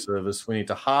public service. We need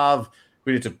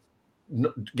to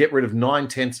get rid of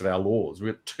 9/10 of our laws.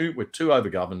 We're too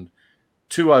overgoverned,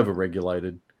 too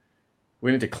overregulated.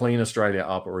 We need to clean Australia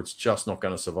up, or it's just not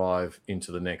going to survive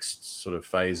into the next sort of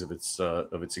phase of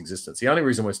its existence. The only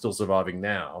reason we're still surviving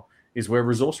now is we're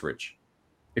resource rich.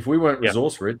 If we weren't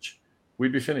resource rich,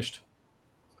 we'd be finished.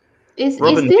 Is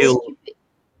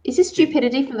this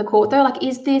stupidity from the court though? Like,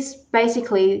 is this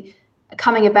basically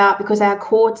coming about because our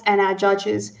courts and our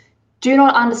judges do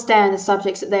not understand the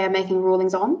subjects that they are making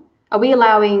rulings on? Are we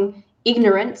allowing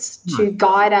ignorance to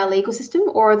guide our legal system,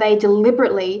 or are they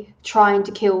deliberately trying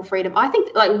to kill freedom? I think,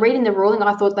 like, reading the ruling,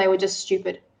 I thought they were just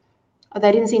stupid.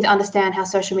 They didn't seem to understand how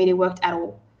social media worked at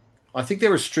all. I think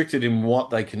they're restricted in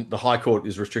what they can. The High Court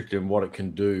is restricted in what it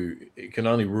can do. It can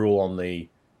only rule on the.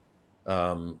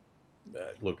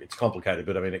 Look, it's complicated,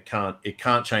 but I mean, it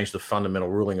can't change the fundamental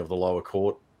ruling of the lower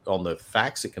court on the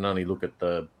facts. It can only look at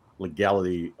the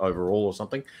legality overall or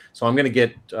something. So I'm going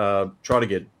to try to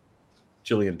get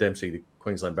Gillian Dempsey, the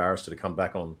Queensland barrister, to come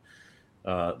back on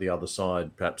the other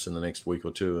side perhaps in the next week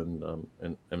or two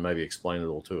and maybe explain it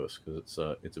all to us, because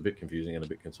it's a bit confusing and a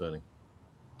bit concerning.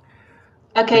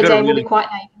 Okay, Dave, we'll be quiet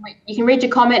now. You can read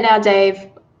your comment now, Dave.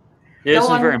 Yeah, this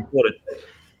is very important.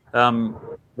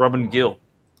 Robin Gill.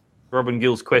 Robin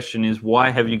Gill's question is, why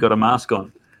have you got a mask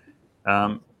on?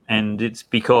 And it's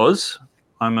because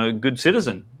I'm a good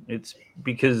citizen. It's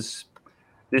because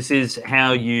this is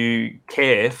how you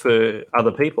care for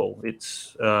other people.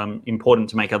 It's important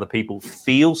to make other people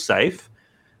feel safe.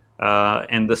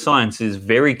 And the science is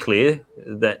very clear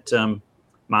that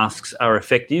masks are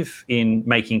effective in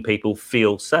making people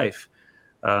feel safe.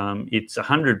 It's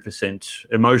 100%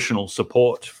 emotional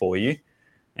support for you.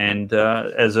 And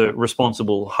as a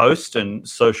responsible host and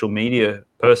social media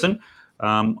person,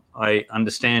 I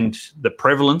understand the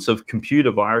prevalence of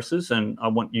computer viruses, and I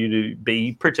want you to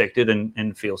be protected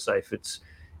and feel safe.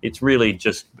 It's really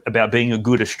just about being a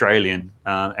good Australian,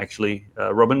 actually,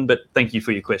 Robin. But thank you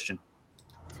for your question.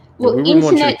 Well, we wouldn't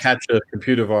want you to catch a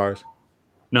computer virus.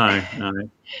 No.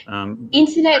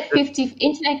 Internet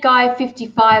Guy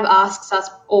 55 asks us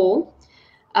all,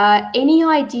 any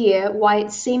idea why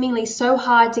it's seemingly so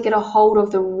hard to get a hold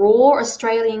of the raw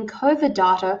Australian COVID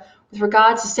data with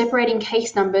regards to separating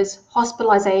case numbers,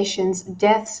 hospitalizations,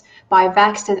 deaths by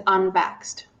vaxxed and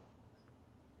unvaxxed?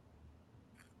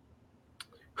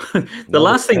 The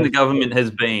last thing the government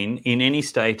has been in any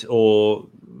state or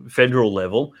federal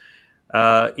level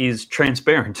is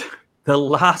transparent. The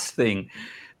last thing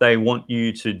they want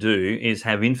you to do is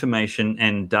have information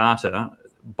and data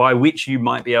by which you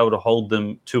might be able to hold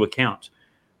them to account.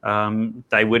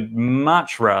 They would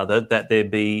much rather that there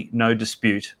be no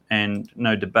dispute and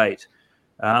no debate.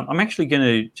 I'm actually going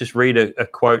to just read a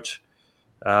quote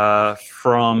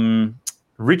from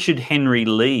Richard Henry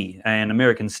Lee, an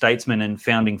American statesman and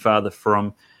founding father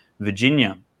from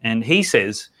Virginia. And he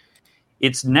says,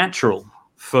 "It's natural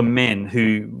for men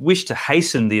who wish to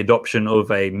hasten the adoption of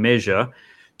a measure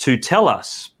to tell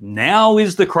us now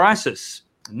is the crisis,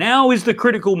 now is the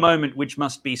critical moment which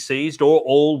must be seized or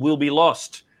all will be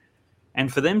lost.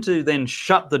 And for them to then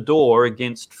shut the door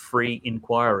against free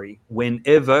inquiry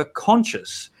whenever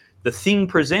conscious the thing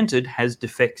presented has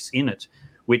defects in it,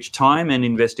 which time and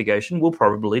investigation will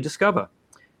probably discover.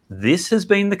 This has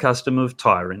been the custom of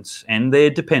tyrants and their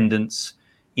dependents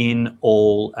in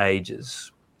all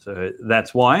ages. So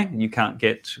that's why you can't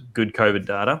get good COVID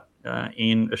data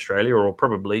in Australia or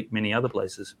probably many other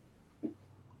places.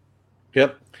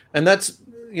 Yep. And that's,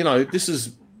 this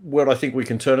is what I think we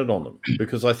can turn it on them,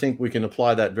 because I think we can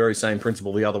apply that very same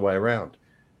principle the other way around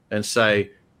and say,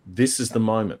 this is the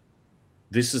moment.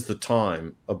 This is the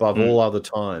time above all other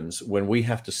times when we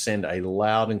have to send a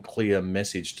loud and clear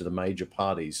message to the major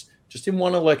parties just in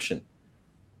one election,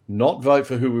 not vote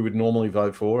for who we would normally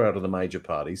vote for out of the major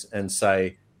parties and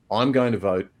say, I'm going to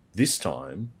vote this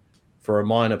time for a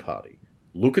minor party.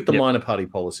 Look at the minor party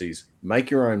policies, make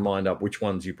your own mind up which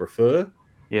ones you prefer.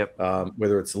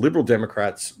 Whether it's the Liberal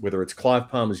Democrats, whether it's Clive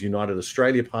Palmer's United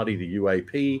Australia Party, the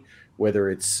UAP, whether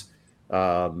it's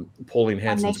Pauline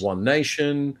Hanson's One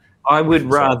Nation. I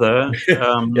would rather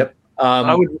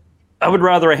I would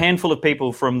rather a handful of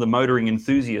people from the motoring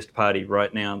enthusiast party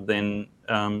right now than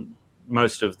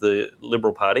most of the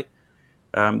Liberal Party.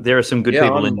 There are some good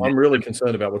people in there. I'm really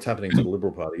concerned about what's happening to the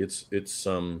Liberal Party. It's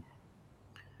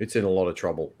in a lot of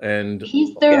trouble, and I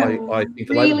think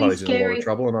the Labor Party's in a lot of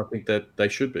trouble, and I think that they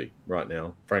should be right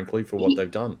now, frankly, for what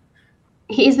they've done.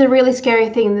 Here's the really scary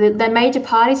thing: the major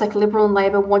parties like Liberal and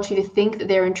Labor want you to think that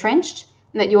they're entrenched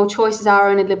and that your choices are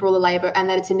only Liberal or Labor and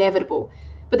that it's inevitable.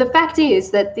 But the fact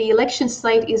is that the election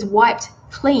slate is wiped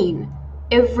clean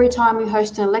every time we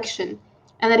host an election,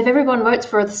 and that if everyone votes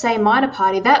for the same minor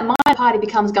party, that minor party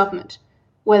becomes government,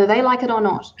 whether they like it or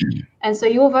not. And so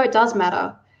your vote does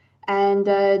matter. And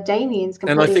Damien's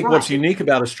completely right. And I think right. what's unique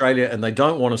about Australia, and they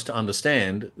don't want us to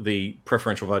understand the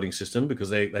preferential voting system because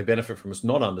they benefit from us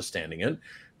not understanding it.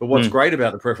 But what's great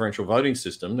about the preferential voting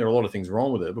system, there are a lot of things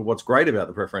wrong with it, but what's great about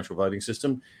the preferential voting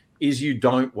system is you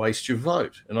don't waste your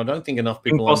vote. And I don't think enough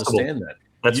people understand that.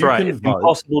 That's right. It's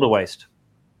impossible to waste.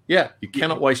 Yeah, you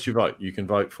cannot waste your vote. You can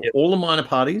vote for all the minor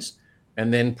parties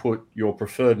and then put your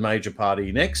preferred major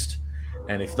party next.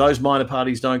 And if those minor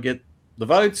parties don't get the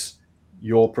votes,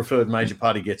 your preferred major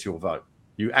party gets your vote.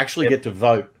 You actually get to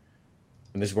vote,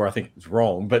 and this is where I think it's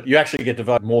wrong, but you actually get to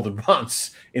vote more than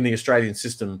once in the Australian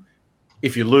system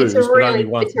if you lose. It's a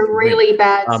really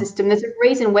bad system. There's a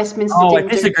reason Westminster didn't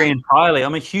I disagree entirely.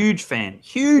 I'm a huge fan.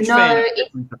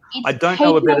 I don't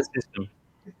know a better system.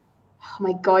 Oh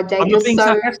my God, Dave, I'm you're not being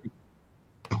sarcastic.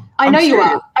 I know you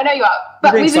are.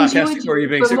 But being we've sarcastic, enjoyed or are you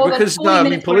being because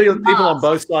people on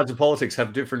both sides of politics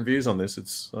have different views on this.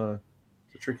 It's a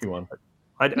tricky one.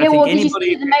 I think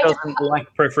anybody who doesn't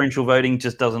like preferential voting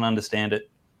just doesn't understand it.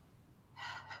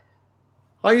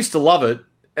 I used to love it,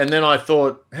 and then I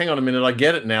thought, hang on a minute, I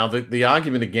get it now. The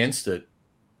argument against it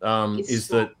is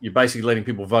that you're basically letting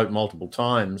people vote multiple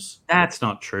times. That's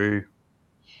not true.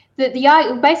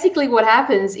 Basically what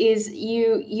happens is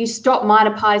you stop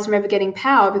minor parties from ever getting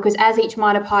power, because as each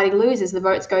minor party loses, the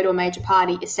votes go to a major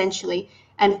party, essentially.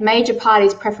 And if major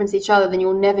parties preference each other, then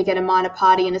you'll never get a minor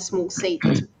party in a small seat.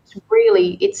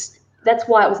 That's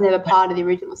why it was never part of the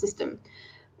original system.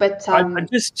 But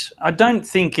I don't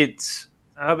think it's.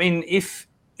 I mean, if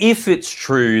it's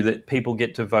true that people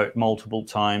get to vote multiple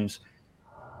times,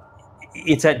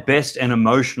 it's at best an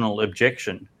emotional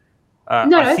objection.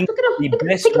 I think the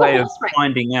best way of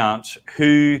finding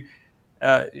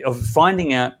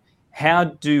out how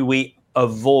do we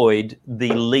avoid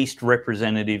the least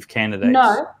representative candidates.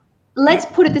 No, let's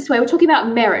put it this way. We're talking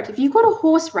about merit. If you've got a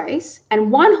horse race and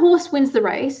one horse wins the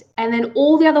race and then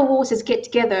all the other horses get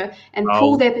together and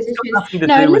pull their positions.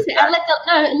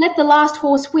 Let the last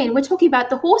horse win. We're talking about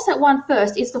the horse that won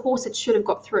first is the horse that should have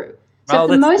got through. So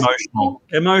that's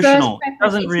emotional. It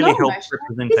doesn't really help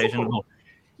representation at all.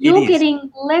 You're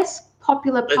getting less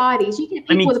popular parties. You get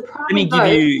people with a primary vote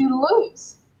who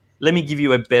lose. Let me give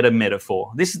you a better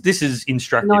metaphor. This is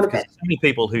instructive because so many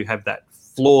people who have that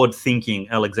flawed thinking,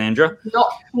 Alexandra.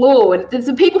 Not flawed. There's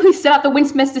the people who set up the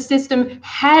Westminster system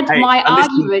had my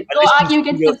argument. You're arguing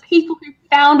against the people who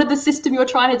founded the system you're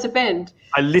trying to defend.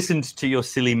 I listened to your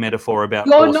silly metaphor about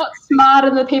You're not smarter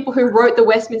than the people who wrote the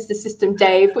Westminster system,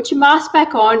 Dave. Put your mask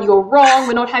back on. You're wrong.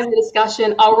 We're not having a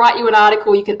discussion. I'll write you an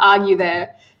article. You can argue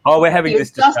there. Oh, we're having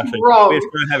this discussion. We're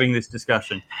still having this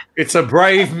discussion. It's a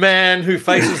brave man who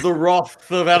faces the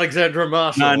wrath of Alexandra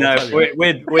Marshall. No,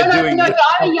 we're doing. No,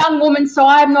 I'm a young woman, so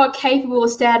I'm not capable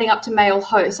of standing up to male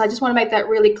hosts. I just want to make that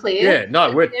really clear. Yeah,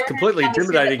 no, we're completely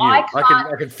intimidating you.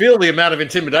 I can feel the amount of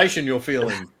intimidation you're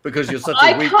feeling because you're such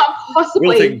a weak, can't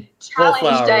possibly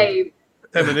challenge Dave.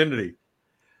 Femininity.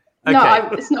 Okay. No,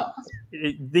 it's not.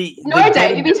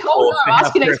 Dave, you've been told no.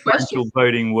 Ask your next question.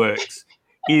 Voting works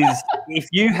is if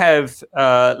you have,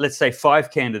 let's say, 4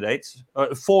 candidates,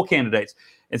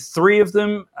 and 3 of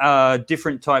them are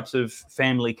different types of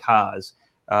family cars,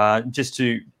 just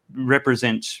to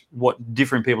represent what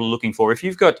different people are looking for. If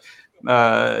you've got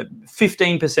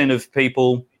 15% of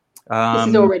people, this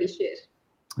is already shit.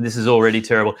 This is already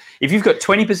terrible. If you've got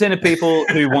 20% of people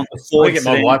who want the Ford, get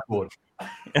my whiteboard.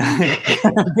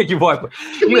 Get your whiteboard.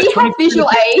 Can we have visual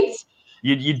aids?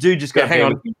 You do just go hang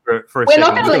on for a We're second.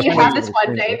 not going to let you have this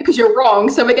one, Dave, because you're wrong.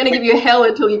 So we're going to give you hell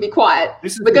until you be quiet.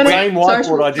 This is the same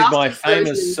whiteboard I did my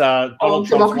famous Donald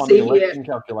Trump's won the election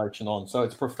calculation on. So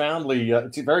it's profoundly,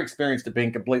 it's very experienced at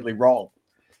being completely wrong.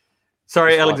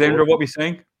 Sorry, Alexandra, what were you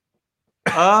saying?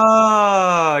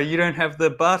 You don't have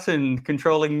the button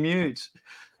controlling mute.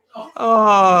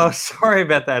 Oh, sorry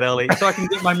about that, Ellie. So I can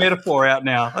get my metaphor out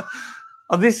now.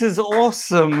 Oh, this is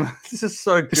awesome. This is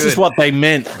so good. This is what they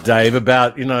meant, Dave,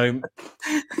 about,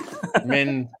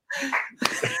 men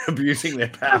abusing their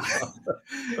power.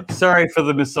 Sorry for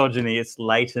the misogyny. It's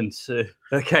latent.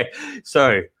 Okay,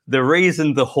 so the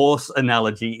reason the horse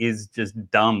analogy is just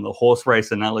dumb, the horse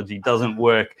race analogy doesn't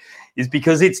work, is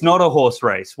because it's not a horse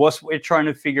race. What we're trying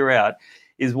to figure out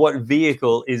is what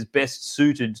vehicle is best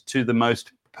suited to the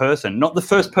most person, not the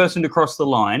first person to cross the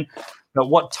line, but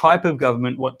what type of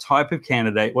government, what type of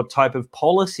candidate, what type of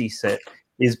policy set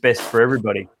is best for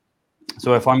everybody.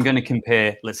 So if I'm going to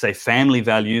compare, let's say, family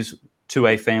values to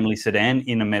a family sedan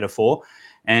in a metaphor,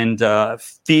 and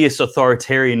fierce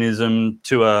authoritarianism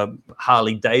to a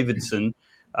Harley Davidson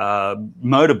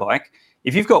motorbike,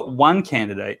 if you've got one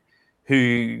candidate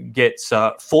who gets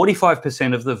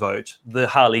 45% of the vote, the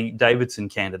Harley Davidson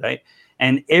candidate,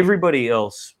 and everybody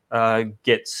else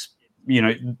gets,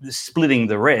 splitting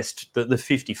the rest, the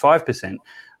 55%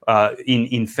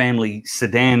 in family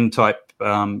sedan type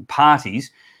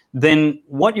parties, then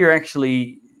what you're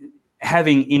actually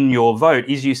having in your vote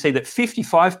is you see that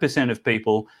 55% of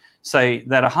people say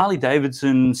that a Harley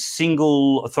Davidson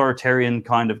single authoritarian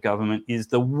kind of government is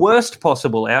the worst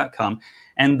possible outcome,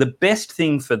 and the best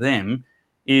thing for them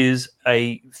is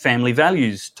a family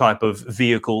values type of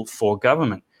vehicle for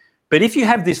government. But if you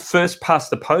have this first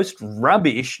past the post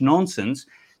rubbish nonsense,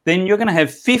 then you're going to have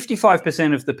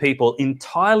 55% of the people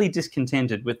entirely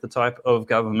discontented with the type of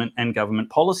government and government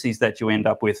policies that you end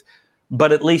up with.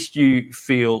 But at least you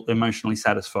feel emotionally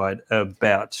satisfied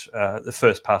about the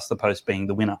first past the post being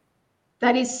the winner.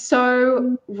 That is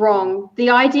so wrong. The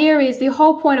idea is, the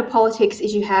whole point of politics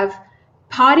is you have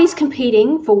parties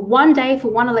competing for one day for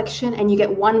one election and you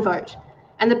get one vote.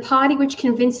 And the party which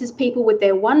convinces people with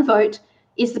their one vote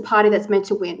is the party that's meant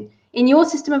to win. In your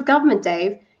system of government,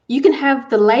 Dave, you can have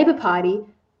the Labor Party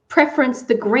preference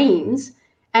the Greens,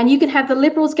 and you can have the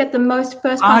Liberals get the most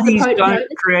first past the post. Parties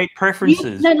don't create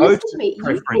preferences. Listen to me.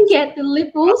 You can get the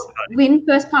Liberals win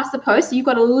first past the post, so you've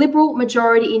got a Liberal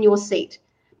majority in your seat.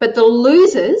 But the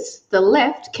losers, the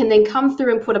left, can then come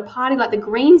through and put a party like the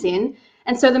Greens in,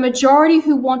 and so the majority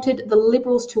who wanted the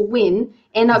Liberals to win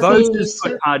end up being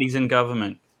put parties in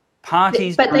government.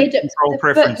 Parties but don't control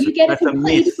preferences. But you get a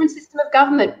completely different system of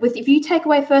government. If you take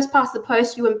away first past the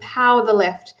post, you empower the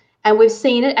left. And we've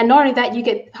seen it. And not only that, you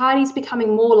get parties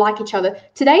becoming more like each other.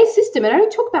 Today's system, it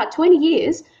only took about 20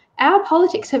 years, our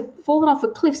politics have fallen off a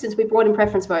cliff since we brought in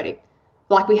preference voting,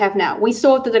 like we have now. We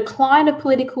saw the decline of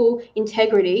political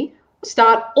integrity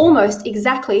start almost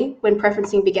exactly when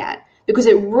preferencing began, because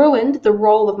it ruined the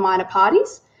role of minor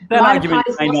parties. That minor argument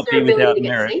parties may lost not their be ability without to get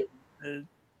merit.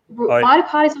 Minor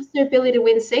parties lost their ability to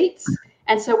win seats,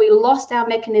 and so we lost our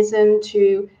mechanism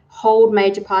to hold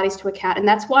major parties to account. And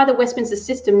that's why the Westminster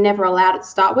system never allowed it to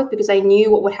start with, because they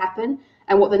knew what would happen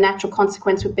and what the natural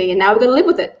consequence would be. And now we've got to live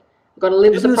with it. We've got to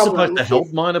live with the problem. Isn't it supposed to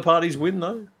help minor parties win,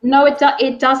 though? No,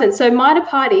 it doesn't. So minor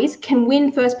parties can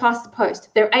win first past the post.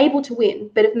 They're able to win.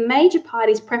 But if major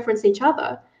parties preference each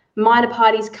other, minor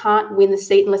parties can't win the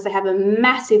seat unless they have a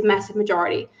massive, massive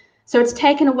majority. So it's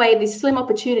taken away this slim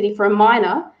opportunity for a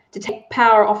minor to take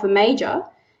power off a major.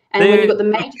 And when you've got the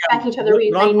majors backing each other,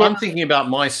 I'm thinking about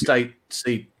my state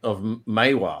seat of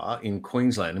Maywa in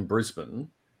Queensland, in Brisbane,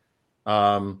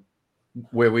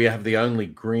 where we have the only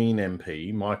Green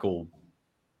MP, Michael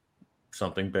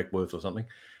something, Beckworth or something,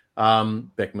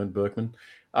 Berkman.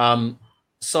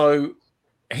 So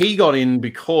he got in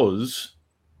because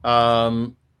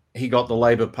he got the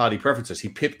Labor Party preferences. He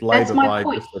pipped Labor by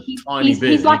just a tiny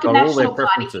bit. He's like he got all their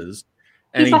preferences,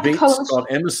 and he beat Scott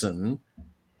Emerson.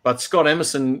 But Scott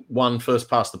Emerson won first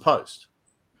past the post.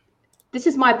 This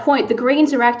is my point. The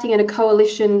Greens are acting in a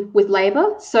coalition with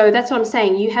Labor, so that's what I'm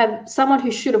saying. You have someone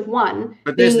who should have won.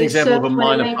 But there's an example of a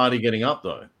minor party getting up,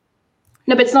 though.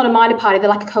 No, but it's not a minor party. They're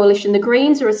like a coalition. The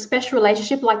Greens are a special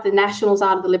relationship like the Nationals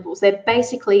are to the Liberals. They're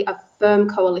basically a firm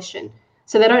coalition.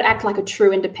 So they don't act like a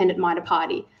true independent minor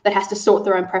party that has to sort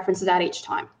their own preferences out each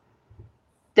time.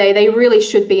 They really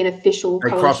should be an official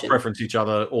coalition. They cross-preference each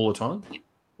other all the time?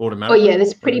 Oh yeah,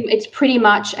 it's pretty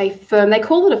much a firm. They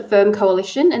call it a firm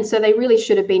coalition, and so they really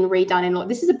should have been redone in law.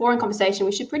 This is a boring conversation.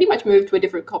 We should pretty much move to a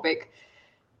different topic.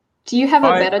 Do you have a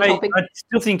better topic? I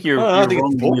still think you're wrong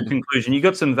in your conclusion. You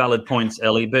got some valid points,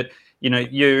 Ellie, but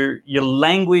your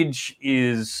language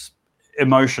is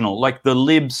emotional. Like the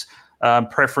Libs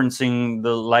preferencing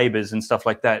the Labors and stuff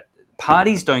like that.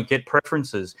 Parties don't get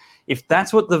preferences. If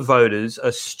that's what the voters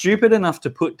are stupid enough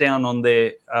to put down on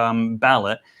their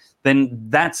ballot, then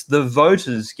that's the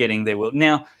voters getting their will.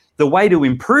 Now, the way to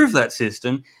improve that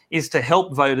system is to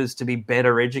help voters to be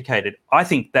better educated. I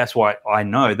think that's why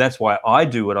I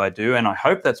do what I do, and I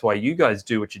hope that's why you guys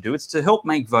do what you do. It's to help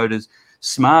make voters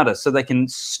smarter so they can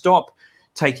stop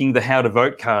taking the how to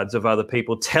vote cards of other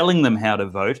people, telling them how to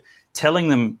vote, telling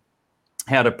them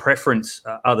how to preference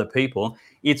other people.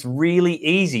 It's really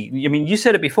easy. I mean, you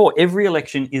said it before, every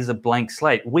election is a blank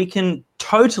slate. We can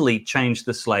totally change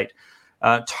the slate,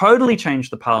 totally change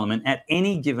the parliament at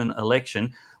any given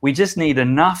election. We just need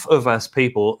enough of us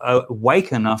people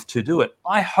awake enough to do it.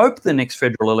 I hope the next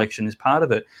federal election is part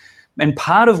of it. And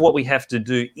part of what we have to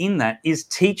do in that is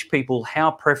teach people how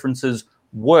preferences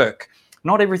work.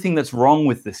 Not everything that's wrong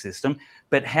with the system,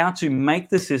 but how to make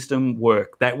the system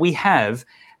work that we have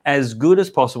as good as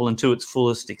possible and to its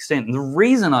fullest extent. And the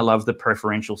reason I love the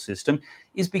preferential system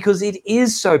is because it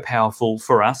is so powerful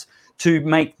for us to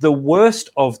make the worst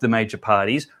of the major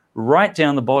parties right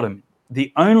down the bottom.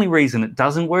 The only reason it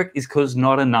doesn't work is because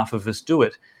not enough of us do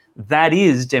it. That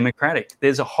is democratic.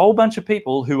 There's a whole bunch of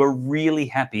people who are really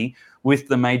happy with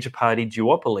the major party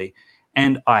duopoly.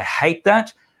 And I hate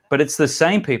that, but it's the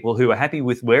same people who are happy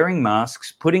with wearing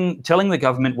masks, telling the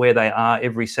government where they are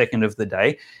every second of the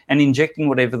day, and injecting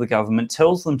whatever the government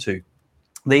tells them to.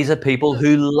 These are people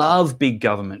who love big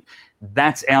government.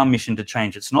 That's our mission to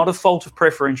change. It's not a fault of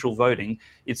preferential voting.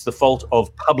 It's the fault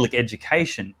of public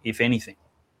education, if anything.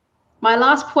 My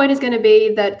last point is going to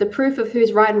be that the proof of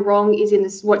who's right and wrong is in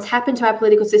this, what's happened to our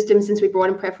political system since we brought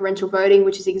in preferential voting,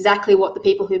 which is exactly what the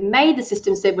people who made the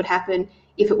system said would happen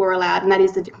if it were allowed, and that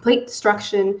is the complete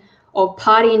destruction of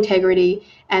party integrity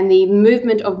and the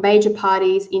movement of major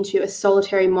parties into a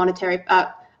solitary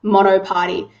mono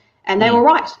party. And they were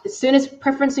right. As soon as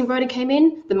preferential voting came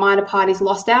in, the minor parties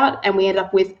lost out and we ended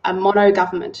up with a mono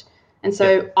government. And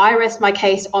so I rest my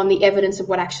case on the evidence of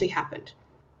what actually happened.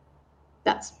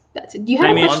 That's it. Do you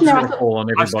have a question? I'm going to call on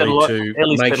everybody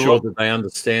to make sure that they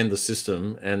understand the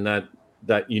system and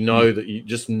that you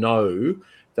just know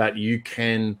that you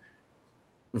can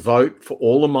vote for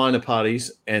all the minor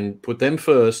parties and put them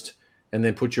first, and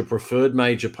then put your preferred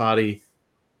major party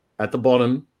at the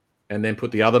bottom, and then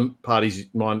put the other parties,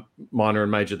 minor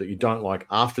and major, that you don't like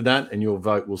after that, and your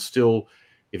vote will still,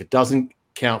 if it doesn't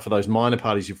count for those minor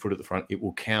parties you put at the front, it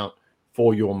will count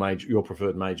for your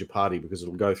preferred major party, because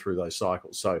it'll go through those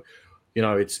cycles. So,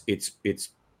 it's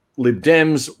Lib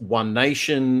Dems, One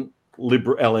Nation,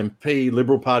 Liberal LNP,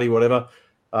 Liberal Party, whatever,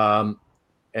 and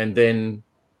then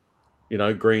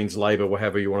Greens, Labor,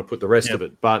 whatever you want to put the rest of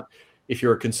it. But if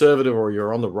you're a conservative or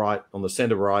you're on the right, on the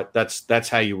centre right, that's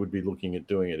how you would be looking at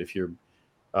doing it. If you're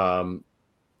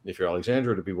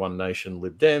Alexandra, it'd be One Nation,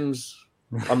 Lib Dems.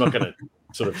 I'm not going to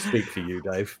sort of speak for you,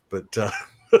 Dave, but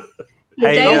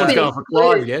hey, no one's going for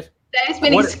Clive yet. Dave's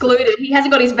been excluded. He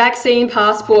hasn't got his vaccine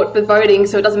passport for voting,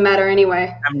 so it doesn't matter anyway.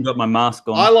 I haven't got my mask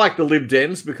on. I like the Lib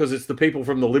Dems because it's the people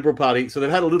from the Liberal Party, so they've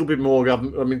had a little bit more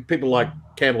government. I mean, people like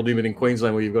Campbell Newman in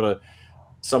Queensland, where you've got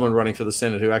someone running for the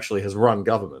Senate who actually has run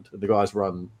government. The guy's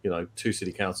run, 2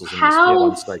 city councils.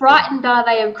 How frightened are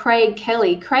they of Craig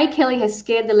Kelly? Craig Kelly has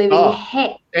scared the living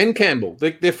heck. And Campbell.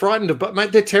 They're frightened but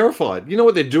mate, they're terrified. You know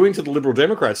what they're doing to the Liberal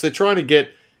Democrats? They're trying to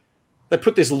they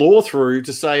put this law through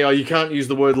to say, you can't use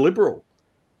the word liberal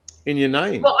in your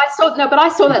name. Well, I saw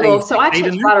that law. So I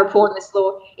actually tried to report this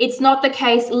law. It's not the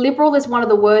case. Liberal is one of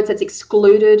the words that's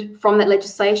excluded from that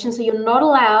legislation. So you're not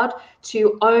allowed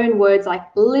to own words like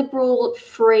liberal,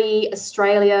 free,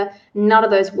 Australia, none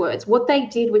of those words. What they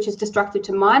did, which is destructive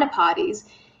to minor parties,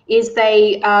 is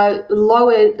they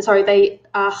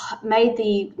made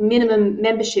the minimum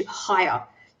membership higher.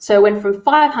 So it went from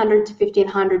 500 to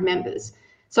 1,500 members.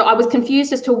 So I was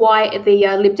confused as to why the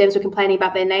Lib Dems were complaining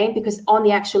about their name, because on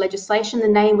the actual legislation, the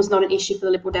name was not an issue for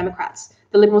the Liberal Democrats.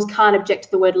 The Liberals can't object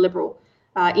to the word Liberal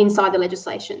inside the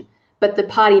legislation. But the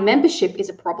party membership is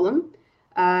a problem.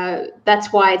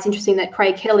 That's why it's interesting that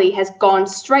Craig Kelly has gone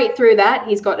straight through that.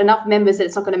 He's got enough members that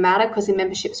it's not going to matter because the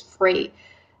membership's free.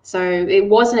 So it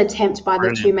was an attempt by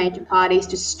the two major parties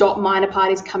to stop minor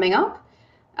parties coming up,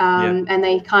 and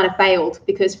they kind of failed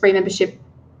because free membership,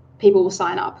 people will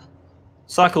sign up.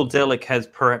 Psychedelic has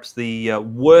perhaps the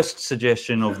worst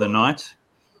suggestion of the night.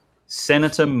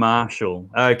 Senator Marshall.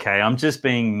 Okay, I'm just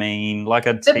being mean. Like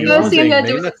a the first thing I'm going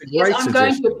to do is I'm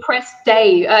going to oppress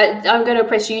Dave. I'm going to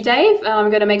oppress you, Dave. I'm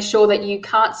going to make sure that you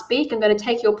can't speak. I'm going to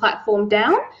take your platform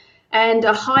down and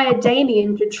hire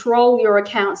Damien to troll your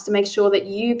accounts to make sure that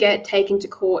you get taken to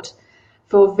court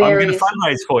for various... I'm going to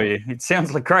fundraise for you. It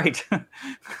sounds like great.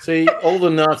 See, all the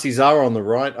Nazis are on the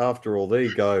right after all. There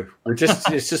you go. We're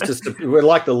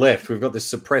like the left. We've got this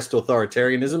suppressed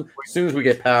authoritarianism. As soon as we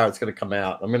get power, it's going to come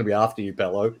out. I'm going to be after you,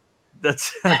 Pellowe.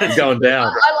 That's going down.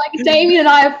 I like Damien and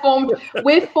I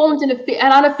we've formed an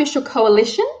unofficial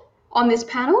coalition on this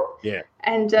panel. Yeah.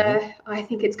 And I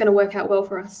think it's going to work out well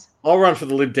for us. I'll run for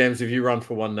the Lib Dems if you run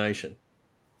for One Nation.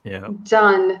 Yeah.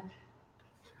 Done.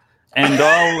 And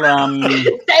I'll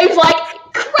Dave's like,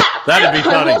 crap. That'd be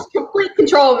funny. I lost complete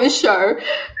control of this show.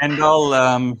 And I'll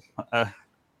I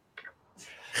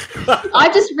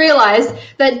just realised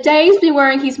that Dave's been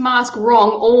wearing his mask wrong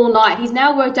all night. He's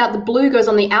now worked out the blue goes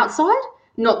on the outside,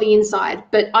 not the inside.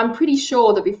 But I'm pretty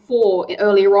sure that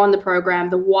earlier on in the program,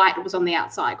 the white was on the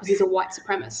outside because he's a white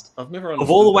supremacist. I've never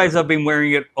of all the ways I've been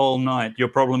wearing it all night, your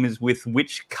problem is with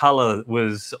which colour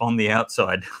was on the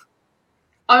outside.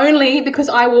 Only because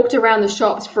I walked around the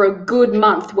shops for a good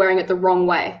month wearing it the wrong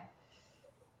way.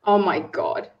 Oh, my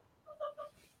God.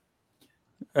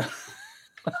 A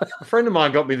friend of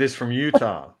mine got me this from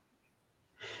Utah.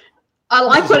 I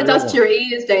like what it does to your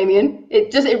ears, Damien.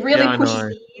 It really pushes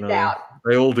the ears out.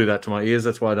 They all do that to my ears.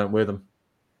 That's why I don't wear them.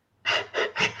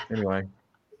 Anyway.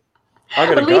 I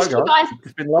gotta go, guys.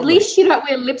 It's been lovely. At least you don't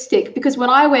wear lipstick, because when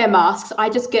I wear masks, I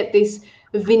just get this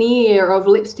veneer of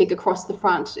lipstick across the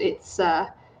front.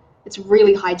 It's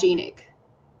really hygienic.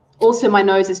 Also, my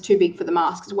nose is too big for the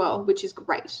mask as well, which is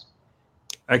great.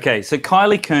 Okay, so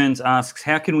Kylie Kearns asks,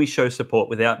 how can we show support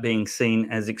without being seen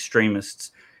as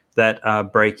extremists that are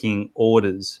breaking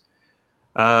orders?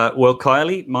 Well,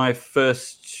 Kylie, my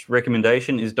first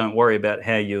recommendation is don't worry about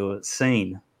how you're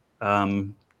seen.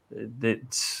 The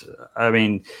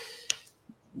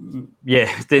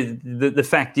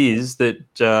fact is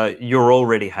that you're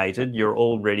already hated, you're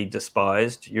already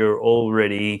despised, you're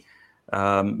already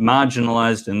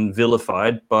marginalized and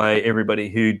vilified by everybody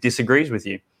who disagrees with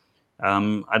you.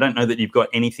 I don't know that you've got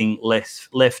anything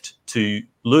left to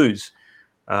lose.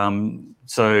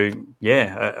 It's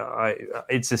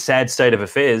a sad state of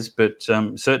affairs, but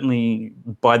certainly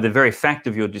by the very fact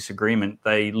of your disagreement,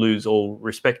 they lose all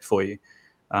respect for you.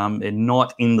 They're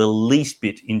not in the least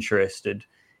bit interested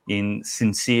in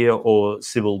sincere or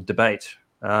civil debate.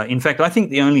 In fact, I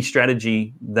think the only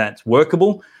strategy that's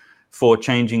workable for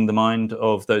changing the mind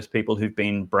of those people who've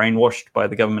been brainwashed by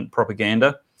the government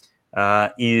propaganda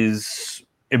is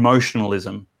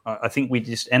emotionalism. I think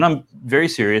and I'm very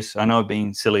serious, I know I've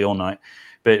been silly all night,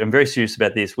 but I'm very serious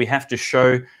about this. We have to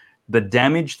show the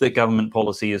damage that government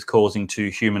policy is causing to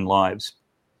human lives,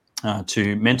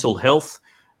 to mental health,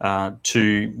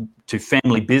 to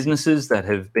family businesses that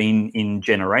have been in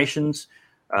generations,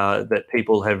 that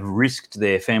people have risked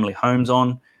their family homes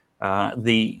on,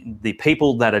 the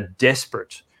people that are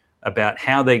desperate about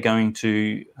how they're going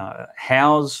to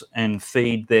house and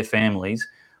feed their families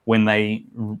when they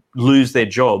lose their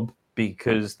job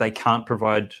because they can't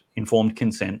provide informed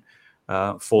consent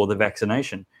for the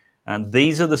vaccination.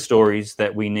 These are the stories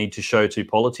that we need to show to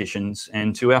politicians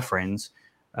and to our friends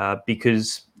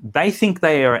because they think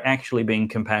they are actually being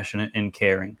compassionate and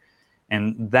caring.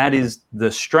 And that is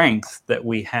the strength that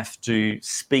we have to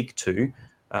speak to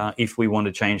if we want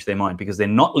to change their mind, because they're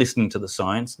not listening to the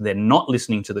science, they're not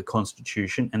listening to the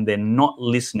Constitution, and they're not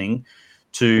listening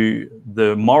to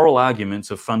the moral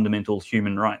arguments of fundamental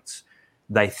human rights.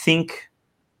 They think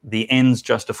the ends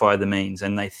justify the means,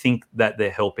 and they think that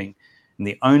they're helping. And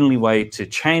the only way to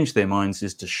change their minds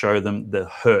is to show them the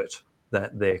hurt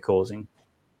that they're causing.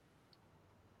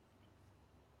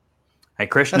 Hey,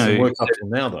 Krishna. Hasn't worked up till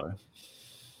now, though.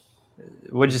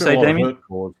 What did you say, Damien?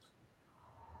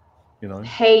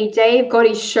 Hey, Dave got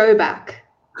his show back.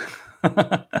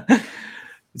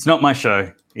 It's not my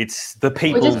show. It's the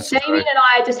people. Damien and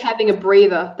I are just having a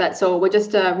breather. That's all. We're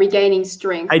just regaining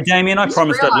strength. Hey, Damien, I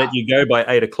promised I'd let you go by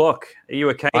 8 o'clock. Are you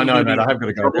okay? I know, mate. I have got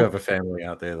to go. I do have a family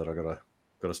out there that I've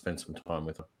got to spend some time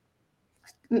with.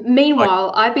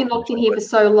 Meanwhile, I've been locked in here for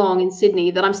so long in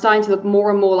Sydney that I'm starting to look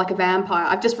more and more like a vampire.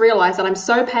 I've just realised that I'm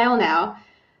so pale now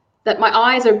that my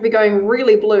eyes are going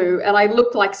really blue and I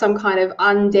look like some kind of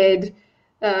undead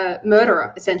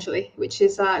murderer, essentially, which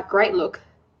is a great look.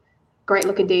 Great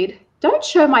look indeed. Don't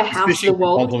show my house to the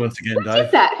world. Compliments again, Who Dave.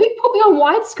 did that? Who put me on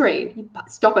widescreen?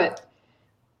 Stop it.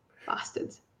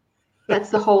 Bastards. That's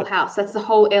the whole house. That's the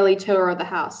whole Ellie tour of the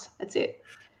house. That's it.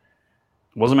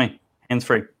 Wasn't me. Hands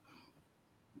free.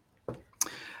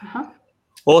 Uh-huh.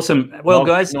 Awesome. Well,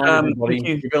 guys, you've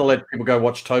got to let people go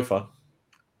watch Topher.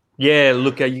 Yeah,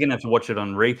 look, you're going to have to watch it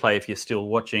on replay if you're still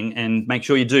watching, and make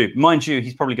sure you do. Mind you,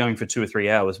 he's probably going for 2 or 3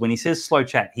 hours. When he says slow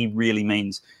chat, he really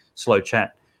means slow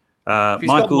chat. If he's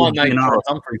Michael, got my mate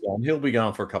Humphreys on, he'll be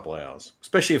going for a couple of hours,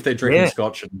 especially if they're drinking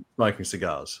scotch and smoking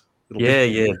cigars.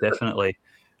 Yeah, definitely.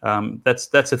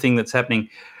 That's a thing that's happening.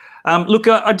 Look,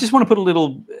 I just want to put a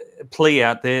little plea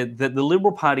out there that the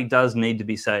Liberal Party does need to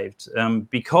be saved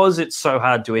because it's so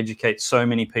hard to educate so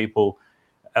many people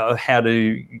how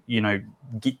to,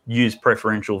 use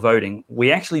preferential voting.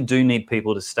 We actually do need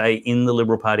people to stay in the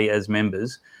Liberal Party as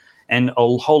members, and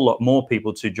a whole lot more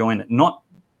people to join it. Not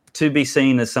to be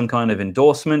seen as some kind of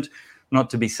endorsement, not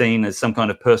to be seen as some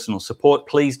kind of personal support.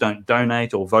 Please don't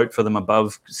donate or vote for them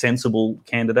above sensible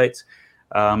candidates.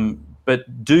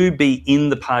 But do be in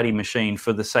the party machine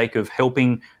for the sake of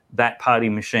helping that party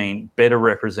machine better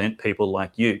represent people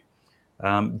like you.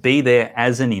 Be there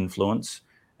as an influence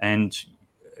and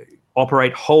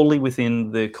operate wholly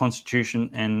within the constitution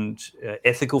and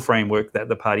ethical framework that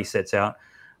the party sets out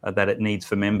that it needs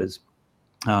for members.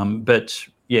 But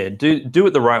yeah, do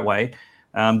it the right way.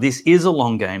 This is a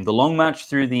long game. The long march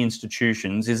through the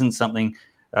institutions isn't something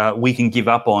we can give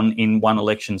up on in one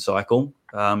election cycle,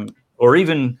 or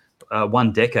even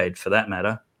 1 decade for that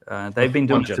matter. They've been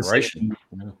doing it for 70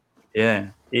 years.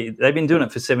 They've been doing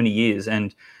it for 70 years,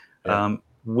 and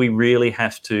we really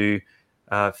have to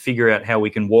figure out how we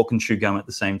can walk and chew gum at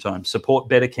the same time, support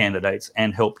better candidates,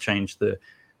 and help change the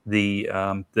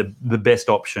best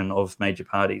option of major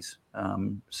parties.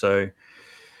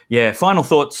 Final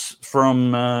thoughts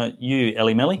from you,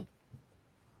 Ellie Melly.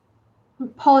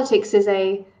 Politics is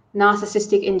a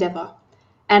narcissistic endeavour.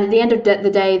 And at the end of the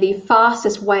day, the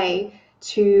fastest way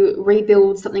to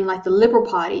rebuild something like the Liberal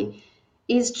Party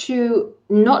is to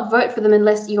not vote for them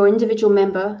unless your individual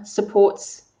member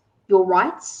supports your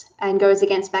rights and goes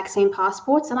against vaccine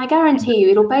passports. And I guarantee you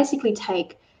it'll basically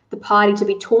take the party to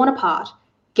be torn apart,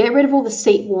 get rid of all the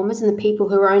seat warmers and the people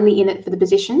who are only in it for the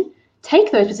position,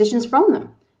 take those positions from them.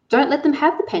 Don't let them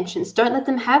have the pensions. Don't let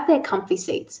them have their comfy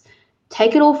seats.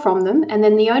 Take it all from them, and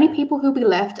then the only people who'll be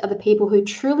left are the people who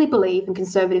truly believe in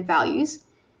conservative values,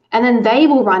 and then they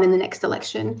will run in the next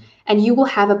election, and you will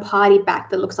have a party back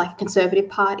that looks like a conservative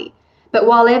party. But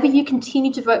while ever you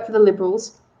continue to vote for the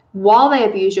Liberals, while they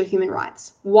abuse your human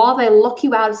rights, while they lock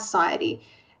you out of society,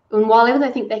 and while ever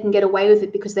they think they can get away with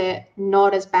it because they're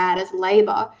not as bad as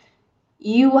Labor,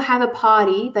 you will have a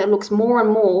party that looks more and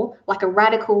more like a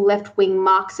radical left-wing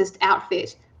Marxist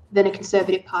outfit than a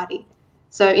conservative party.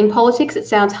 So in politics, it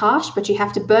sounds harsh, but you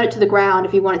have to burn it to the ground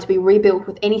if you want it to be rebuilt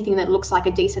with anything that looks like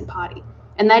a decent party.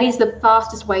 And that is the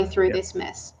fastest way through this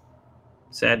mess.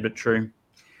 Sad but true.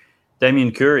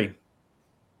 Damien Curry.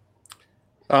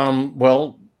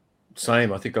 Well,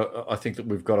 same. I think that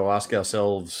we've got to ask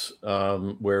ourselves,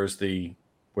 where is the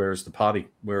party?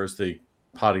 Where is the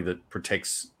party that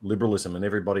protects liberalism? And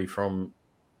everybody from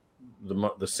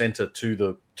the centre to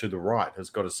the right has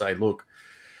got to say, look,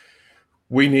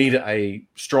 we need a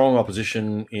strong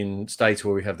opposition in states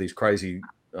where we have these crazy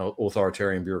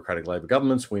authoritarian bureaucratic Labor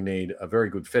governments. We need a very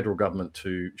good federal government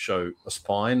to show a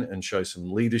spine and show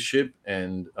some leadership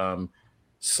and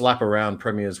slap around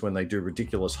premiers when they do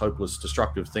ridiculous, hopeless,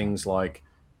 destructive things like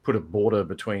put a border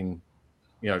between,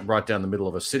 right down the middle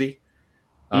of a city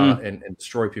and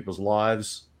destroy people's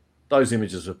lives. Those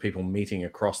images of people meeting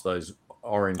across those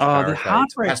orange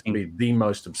barricades has to be the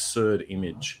most absurd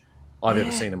image I've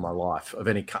ever seen in my life of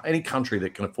any country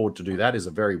that can afford to do that is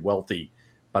a very wealthy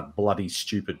but bloody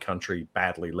stupid country,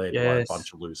 badly led by a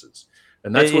bunch of losers.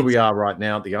 And that's where we are right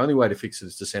now. The only way to fix it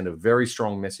is to send a very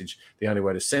strong message. The only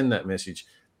way to send that message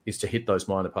is to hit those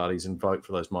minor parties and vote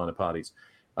for those minor parties.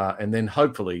 And then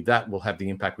hopefully that will have the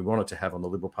impact we want it to have on the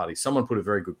Liberal Party. Someone put a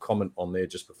very good comment on there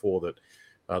just before that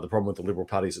the problem with the Liberal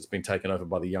Party is it's been taken over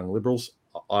by the young Liberals.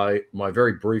 My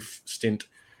very brief stint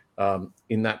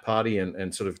in that party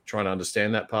and sort of trying to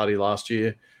understand that party last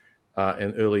year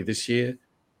and early this year,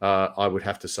 I would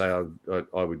have to say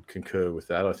I would concur with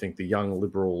that. I think the young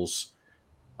Liberals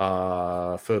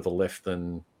are further left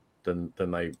than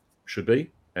they should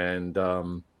be, and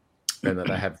that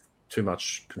they have too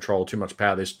much control, too much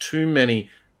power. There's too many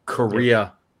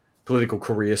political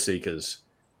career seekers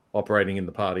operating in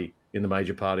the party, in the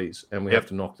major parties, and we have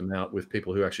to knock them out with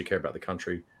people who actually care about the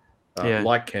country,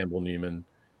 like Campbell Newman,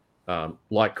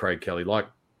 like Craig Kelly, like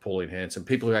Pauline Hanson,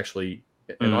 people who actually,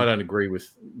 and I don't agree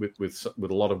with a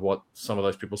lot of what some of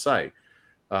those people say,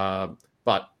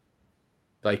 but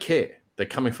they care. They're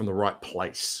coming from the right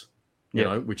place, you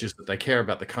know, which is that they care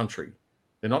about the country.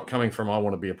 They're not coming from, I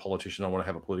want to be a politician, I want to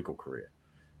have a political career.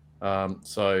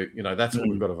 So, you know, that's what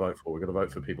we've got to vote for. We've got to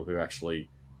vote for people who actually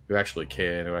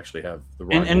care and who actually have the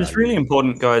right. And it's really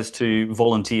important, guys, to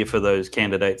volunteer for those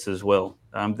candidates as well.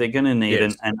 They're going to need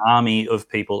an army of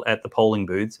people at the polling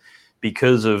booths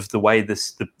because of the way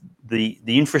the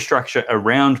infrastructure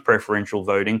around preferential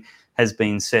voting has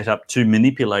been set up to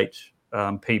manipulate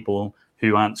people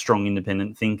who aren't strong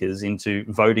independent thinkers into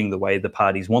voting the way the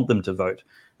parties want them to vote.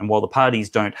 And while the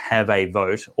parties don't have a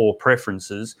vote or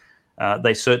preferences,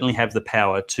 they certainly have the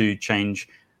power to change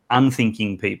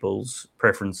unthinking people's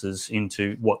preferences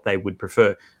into what they would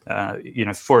prefer. You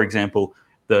know, for example,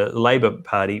 the Labor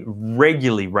Party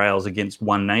regularly rails against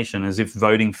One Nation as if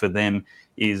voting for them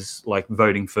is like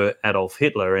voting for Adolf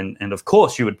Hitler. And of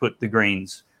course you would put the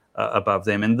Greens above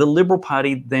them. And the Liberal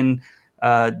Party then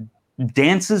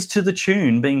dances to the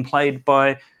tune being played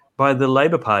by the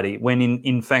Labor Party, when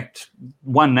in fact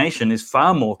One Nation is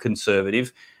far more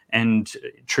conservative and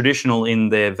traditional in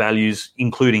their values,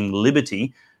 including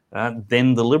liberty,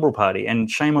 than the Liberal Party. And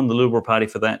shame on the Liberal Party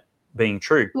for that being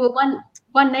true. Well,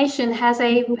 One Nation has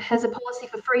a policy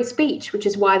for free speech, which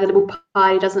is why the Liberal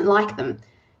Party doesn't like them.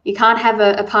 You can't have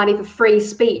a party for free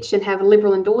speech and have a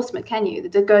Liberal endorsement, can you?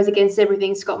 That goes against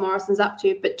everything Scott Morrison's up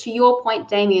to. But to your point,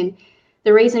 Damien,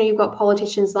 the reason you've got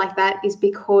politicians like that is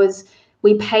because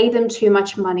we pay them too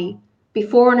much money.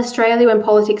 Before in Australia, when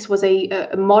politics was a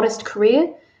modest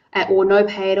career, or no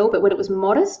pay at all, but when it was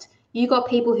modest, you got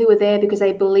people who were there because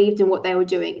they believed in what they were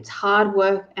doing. It's hard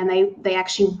work, and they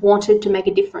actually wanted to make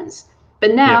a difference.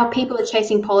 But now people are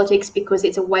chasing politics because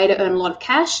it's a way to earn a lot of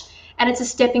cash, and it's a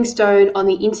stepping stone on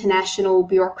the international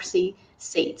bureaucracy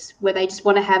seats, where they just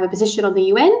want to have a position on the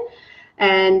UN,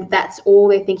 and that's all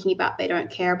they're thinking about. They don't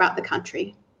care about the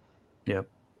country. Yep.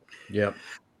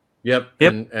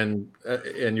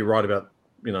 And you're right about,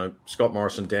 you know, Scott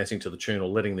Morrison dancing to the tune or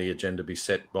letting the agenda be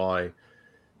set by,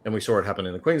 and we saw it happen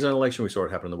in the Queensland election, we saw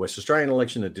it happen in the West Australian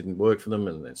election. It didn't work for them,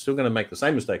 and they're still going to make the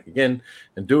same mistake again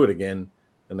and do it again,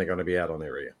 and they're going to be out on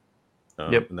their ear.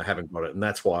 And they haven't got it, and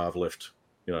that's why I've walked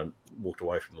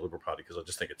away from the Liberal Party, because I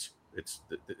just think it's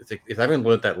if they haven't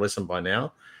learned that lesson by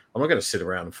now, I'm not going to sit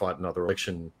around and fight another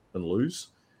election and lose.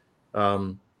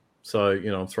 So,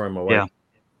 you know, I'm throwing my weight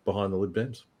behind the Lib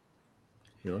Dems,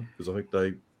 you know, because I think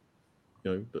they've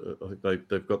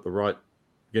got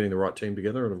getting the right team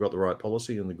together, and have got the right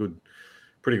policy and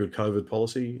pretty good COVID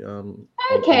policy.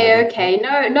 Okay.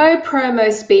 No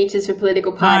promo speeches for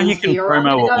political parties. No, you can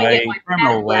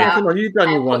promo away. Come on, you've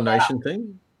done your One Nation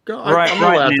thing. Right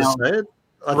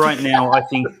now, I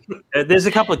think there's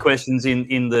a couple of questions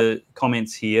in the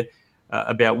comments here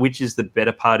about which is the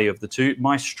better party of the two.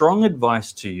 My strong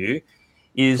advice to you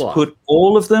is put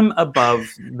all of them above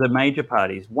the major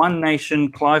parties. One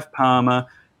Nation, Clive Palmer,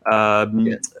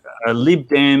 Lib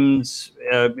Dems,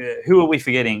 who are we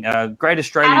forgetting? Great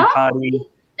Australian Party.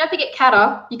 Don't forget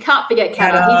Katter. You can't forget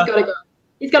Katter.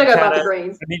 He's got to go above the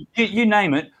Greens. I mean, you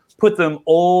name it. Put them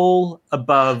all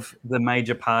above the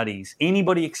major parties.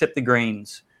 Anybody except the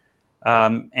Greens.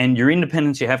 And your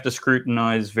independents you have to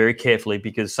scrutinise very carefully,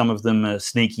 because some of them are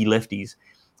sneaky lefties.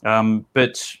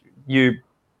 But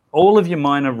all of your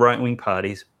minor right-wing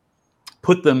parties,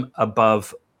 put them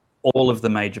above all of the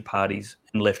major parties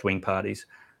and left-wing parties.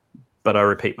 But I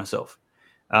repeat myself.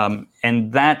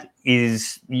 And that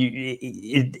is,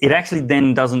 it actually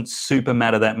then doesn't super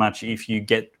matter that much if you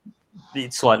get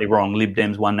it slightly wrong, Lib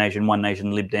Dems, One Nation,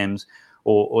 Lib Dems,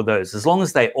 or those. As long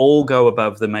as they all go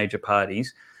above the major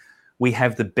parties, we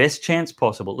have the best chance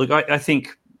possible. Look, I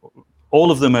think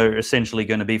all of them are essentially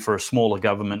going to be for a smaller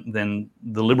government than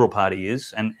the Liberal Party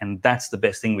is, and that's the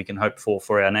best thing we can hope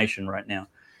for our nation right now.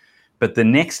 But the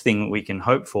next thing we can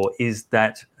hope for is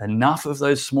that enough of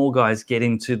those small guys get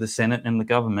into the Senate and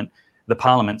the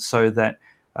Parliament, so that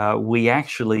we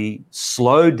actually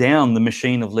slow down the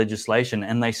machine of legislation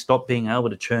and they stop being able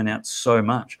to churn out so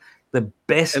much. The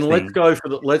best thing.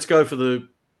 Let's go for the.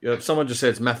 Someone just said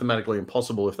it's mathematically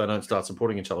impossible if they don't start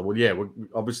supporting each other. Well, yeah,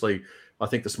 obviously, I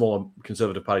think the smaller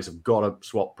conservative parties have got to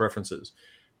swap preferences.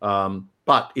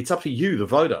 But it's up to you, the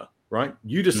voter, right?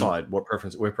 You decide where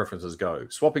preferences go.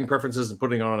 Swapping preferences and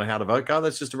putting on a how to vote card,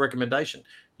 that's just a recommendation.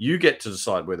 You get to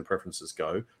decide where the preferences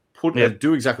go.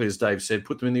 Do exactly as Dave said,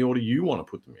 put them in the order you want to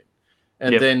put them in.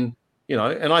 And then,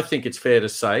 and I think it's fair to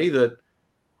say that,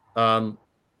 the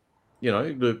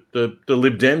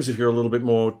Lib Dems, if you're a little bit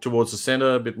more towards the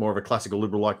centre, a bit more of a classical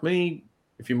liberal like me,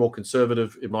 if you're more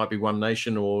conservative, it might be One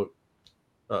Nation or,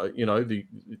 the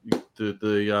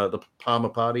Palmer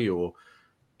Party or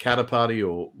Katter Party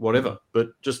or whatever.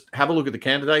 But just have a look at the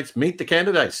candidates, meet the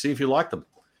candidates, see if you like them.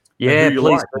 Yeah, who you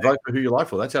like, vote for who you like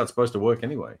for. That's how it's supposed to work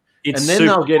anyway. And then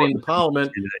they'll get into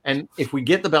Parliament. And if we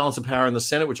get the balance of power in the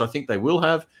Senate, which I think they will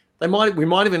have, we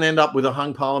might even end up with a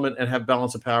hung Parliament and have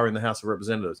balance of power in the House of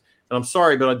Representatives. And I'm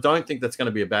sorry, but I don't think that's going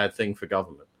to be a bad thing for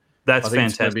government. That's I think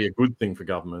fantastic. It's going to be a good thing for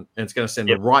government, and it's going to send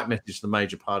the right message to the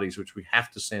major parties, which we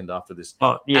have to send after this.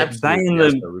 We've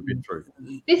been through.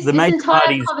 This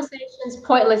entire conversation is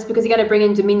pointless because you're going to bring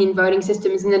in Dominion voting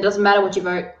systems, and it doesn't matter what you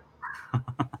vote.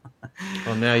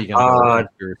 Well, now you're going to go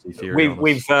conspiracy theory.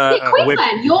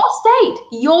 Queensland,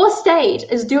 your state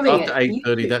is doing after it.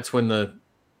 8:30. That's when the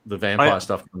vampire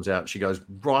stuff comes out. She goes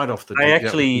right off the. I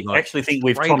actually think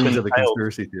we've topped into the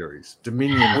conspiracy theories.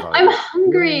 Dominion vote. I'm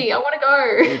hungry. I want to go.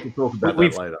 We can talk about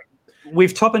that later.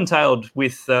 We've top and tailed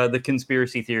with the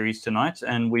conspiracy theories tonight,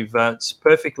 and we've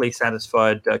perfectly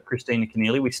satisfied Christina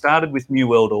Keneally. We started with New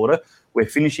World Order. We're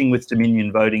finishing with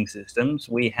Dominion voting systems.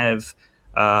 We have,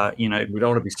 we don't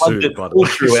want to be sued by the way.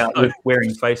 Throughout with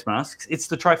wearing face masks. It's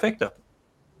the trifecta.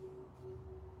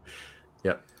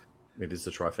 Yep, it is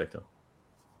the trifecta.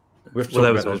 That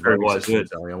was very wise word.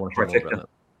 I want to talk about that.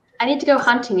 I need to go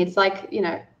hunting. It's like,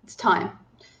 it's time.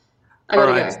 I All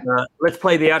gotta right, go. let's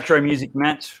play the outro music,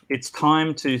 Matt. It's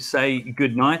time to say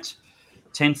good night.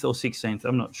 10th or 16th,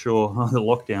 I'm not sure. The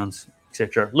lockdowns,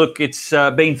 etc. Look, it's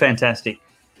been fantastic.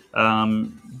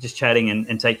 Just chatting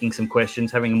and taking some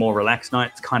questions, having a more relaxed night.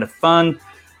 It's kind of fun.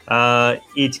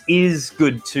 It is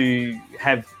good to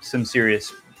have some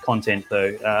serious content,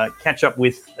 though. Catch up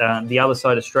with The Other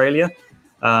Side Australia.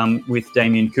 With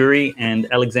Damien Curry and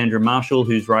Alexandra Marshall,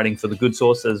 who's writing for The Good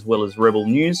Source as well as Rebel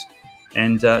News.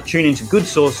 And tune into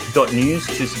goodsource.news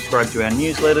to subscribe to our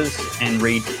newsletters and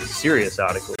read serious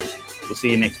articles. We'll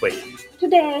see you next week.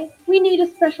 Today, we need a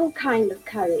special kind of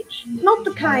courage. Not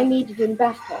the kind needed in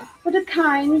battle, but a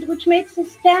kind which makes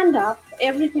us stand up for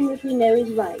everything that we know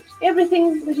is right,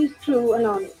 everything that is true and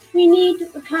honest. We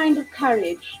need the kind of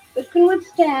courage that can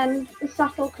withstand the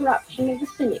subtle corruption of the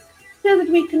cynics, so that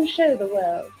we can show the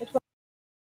world that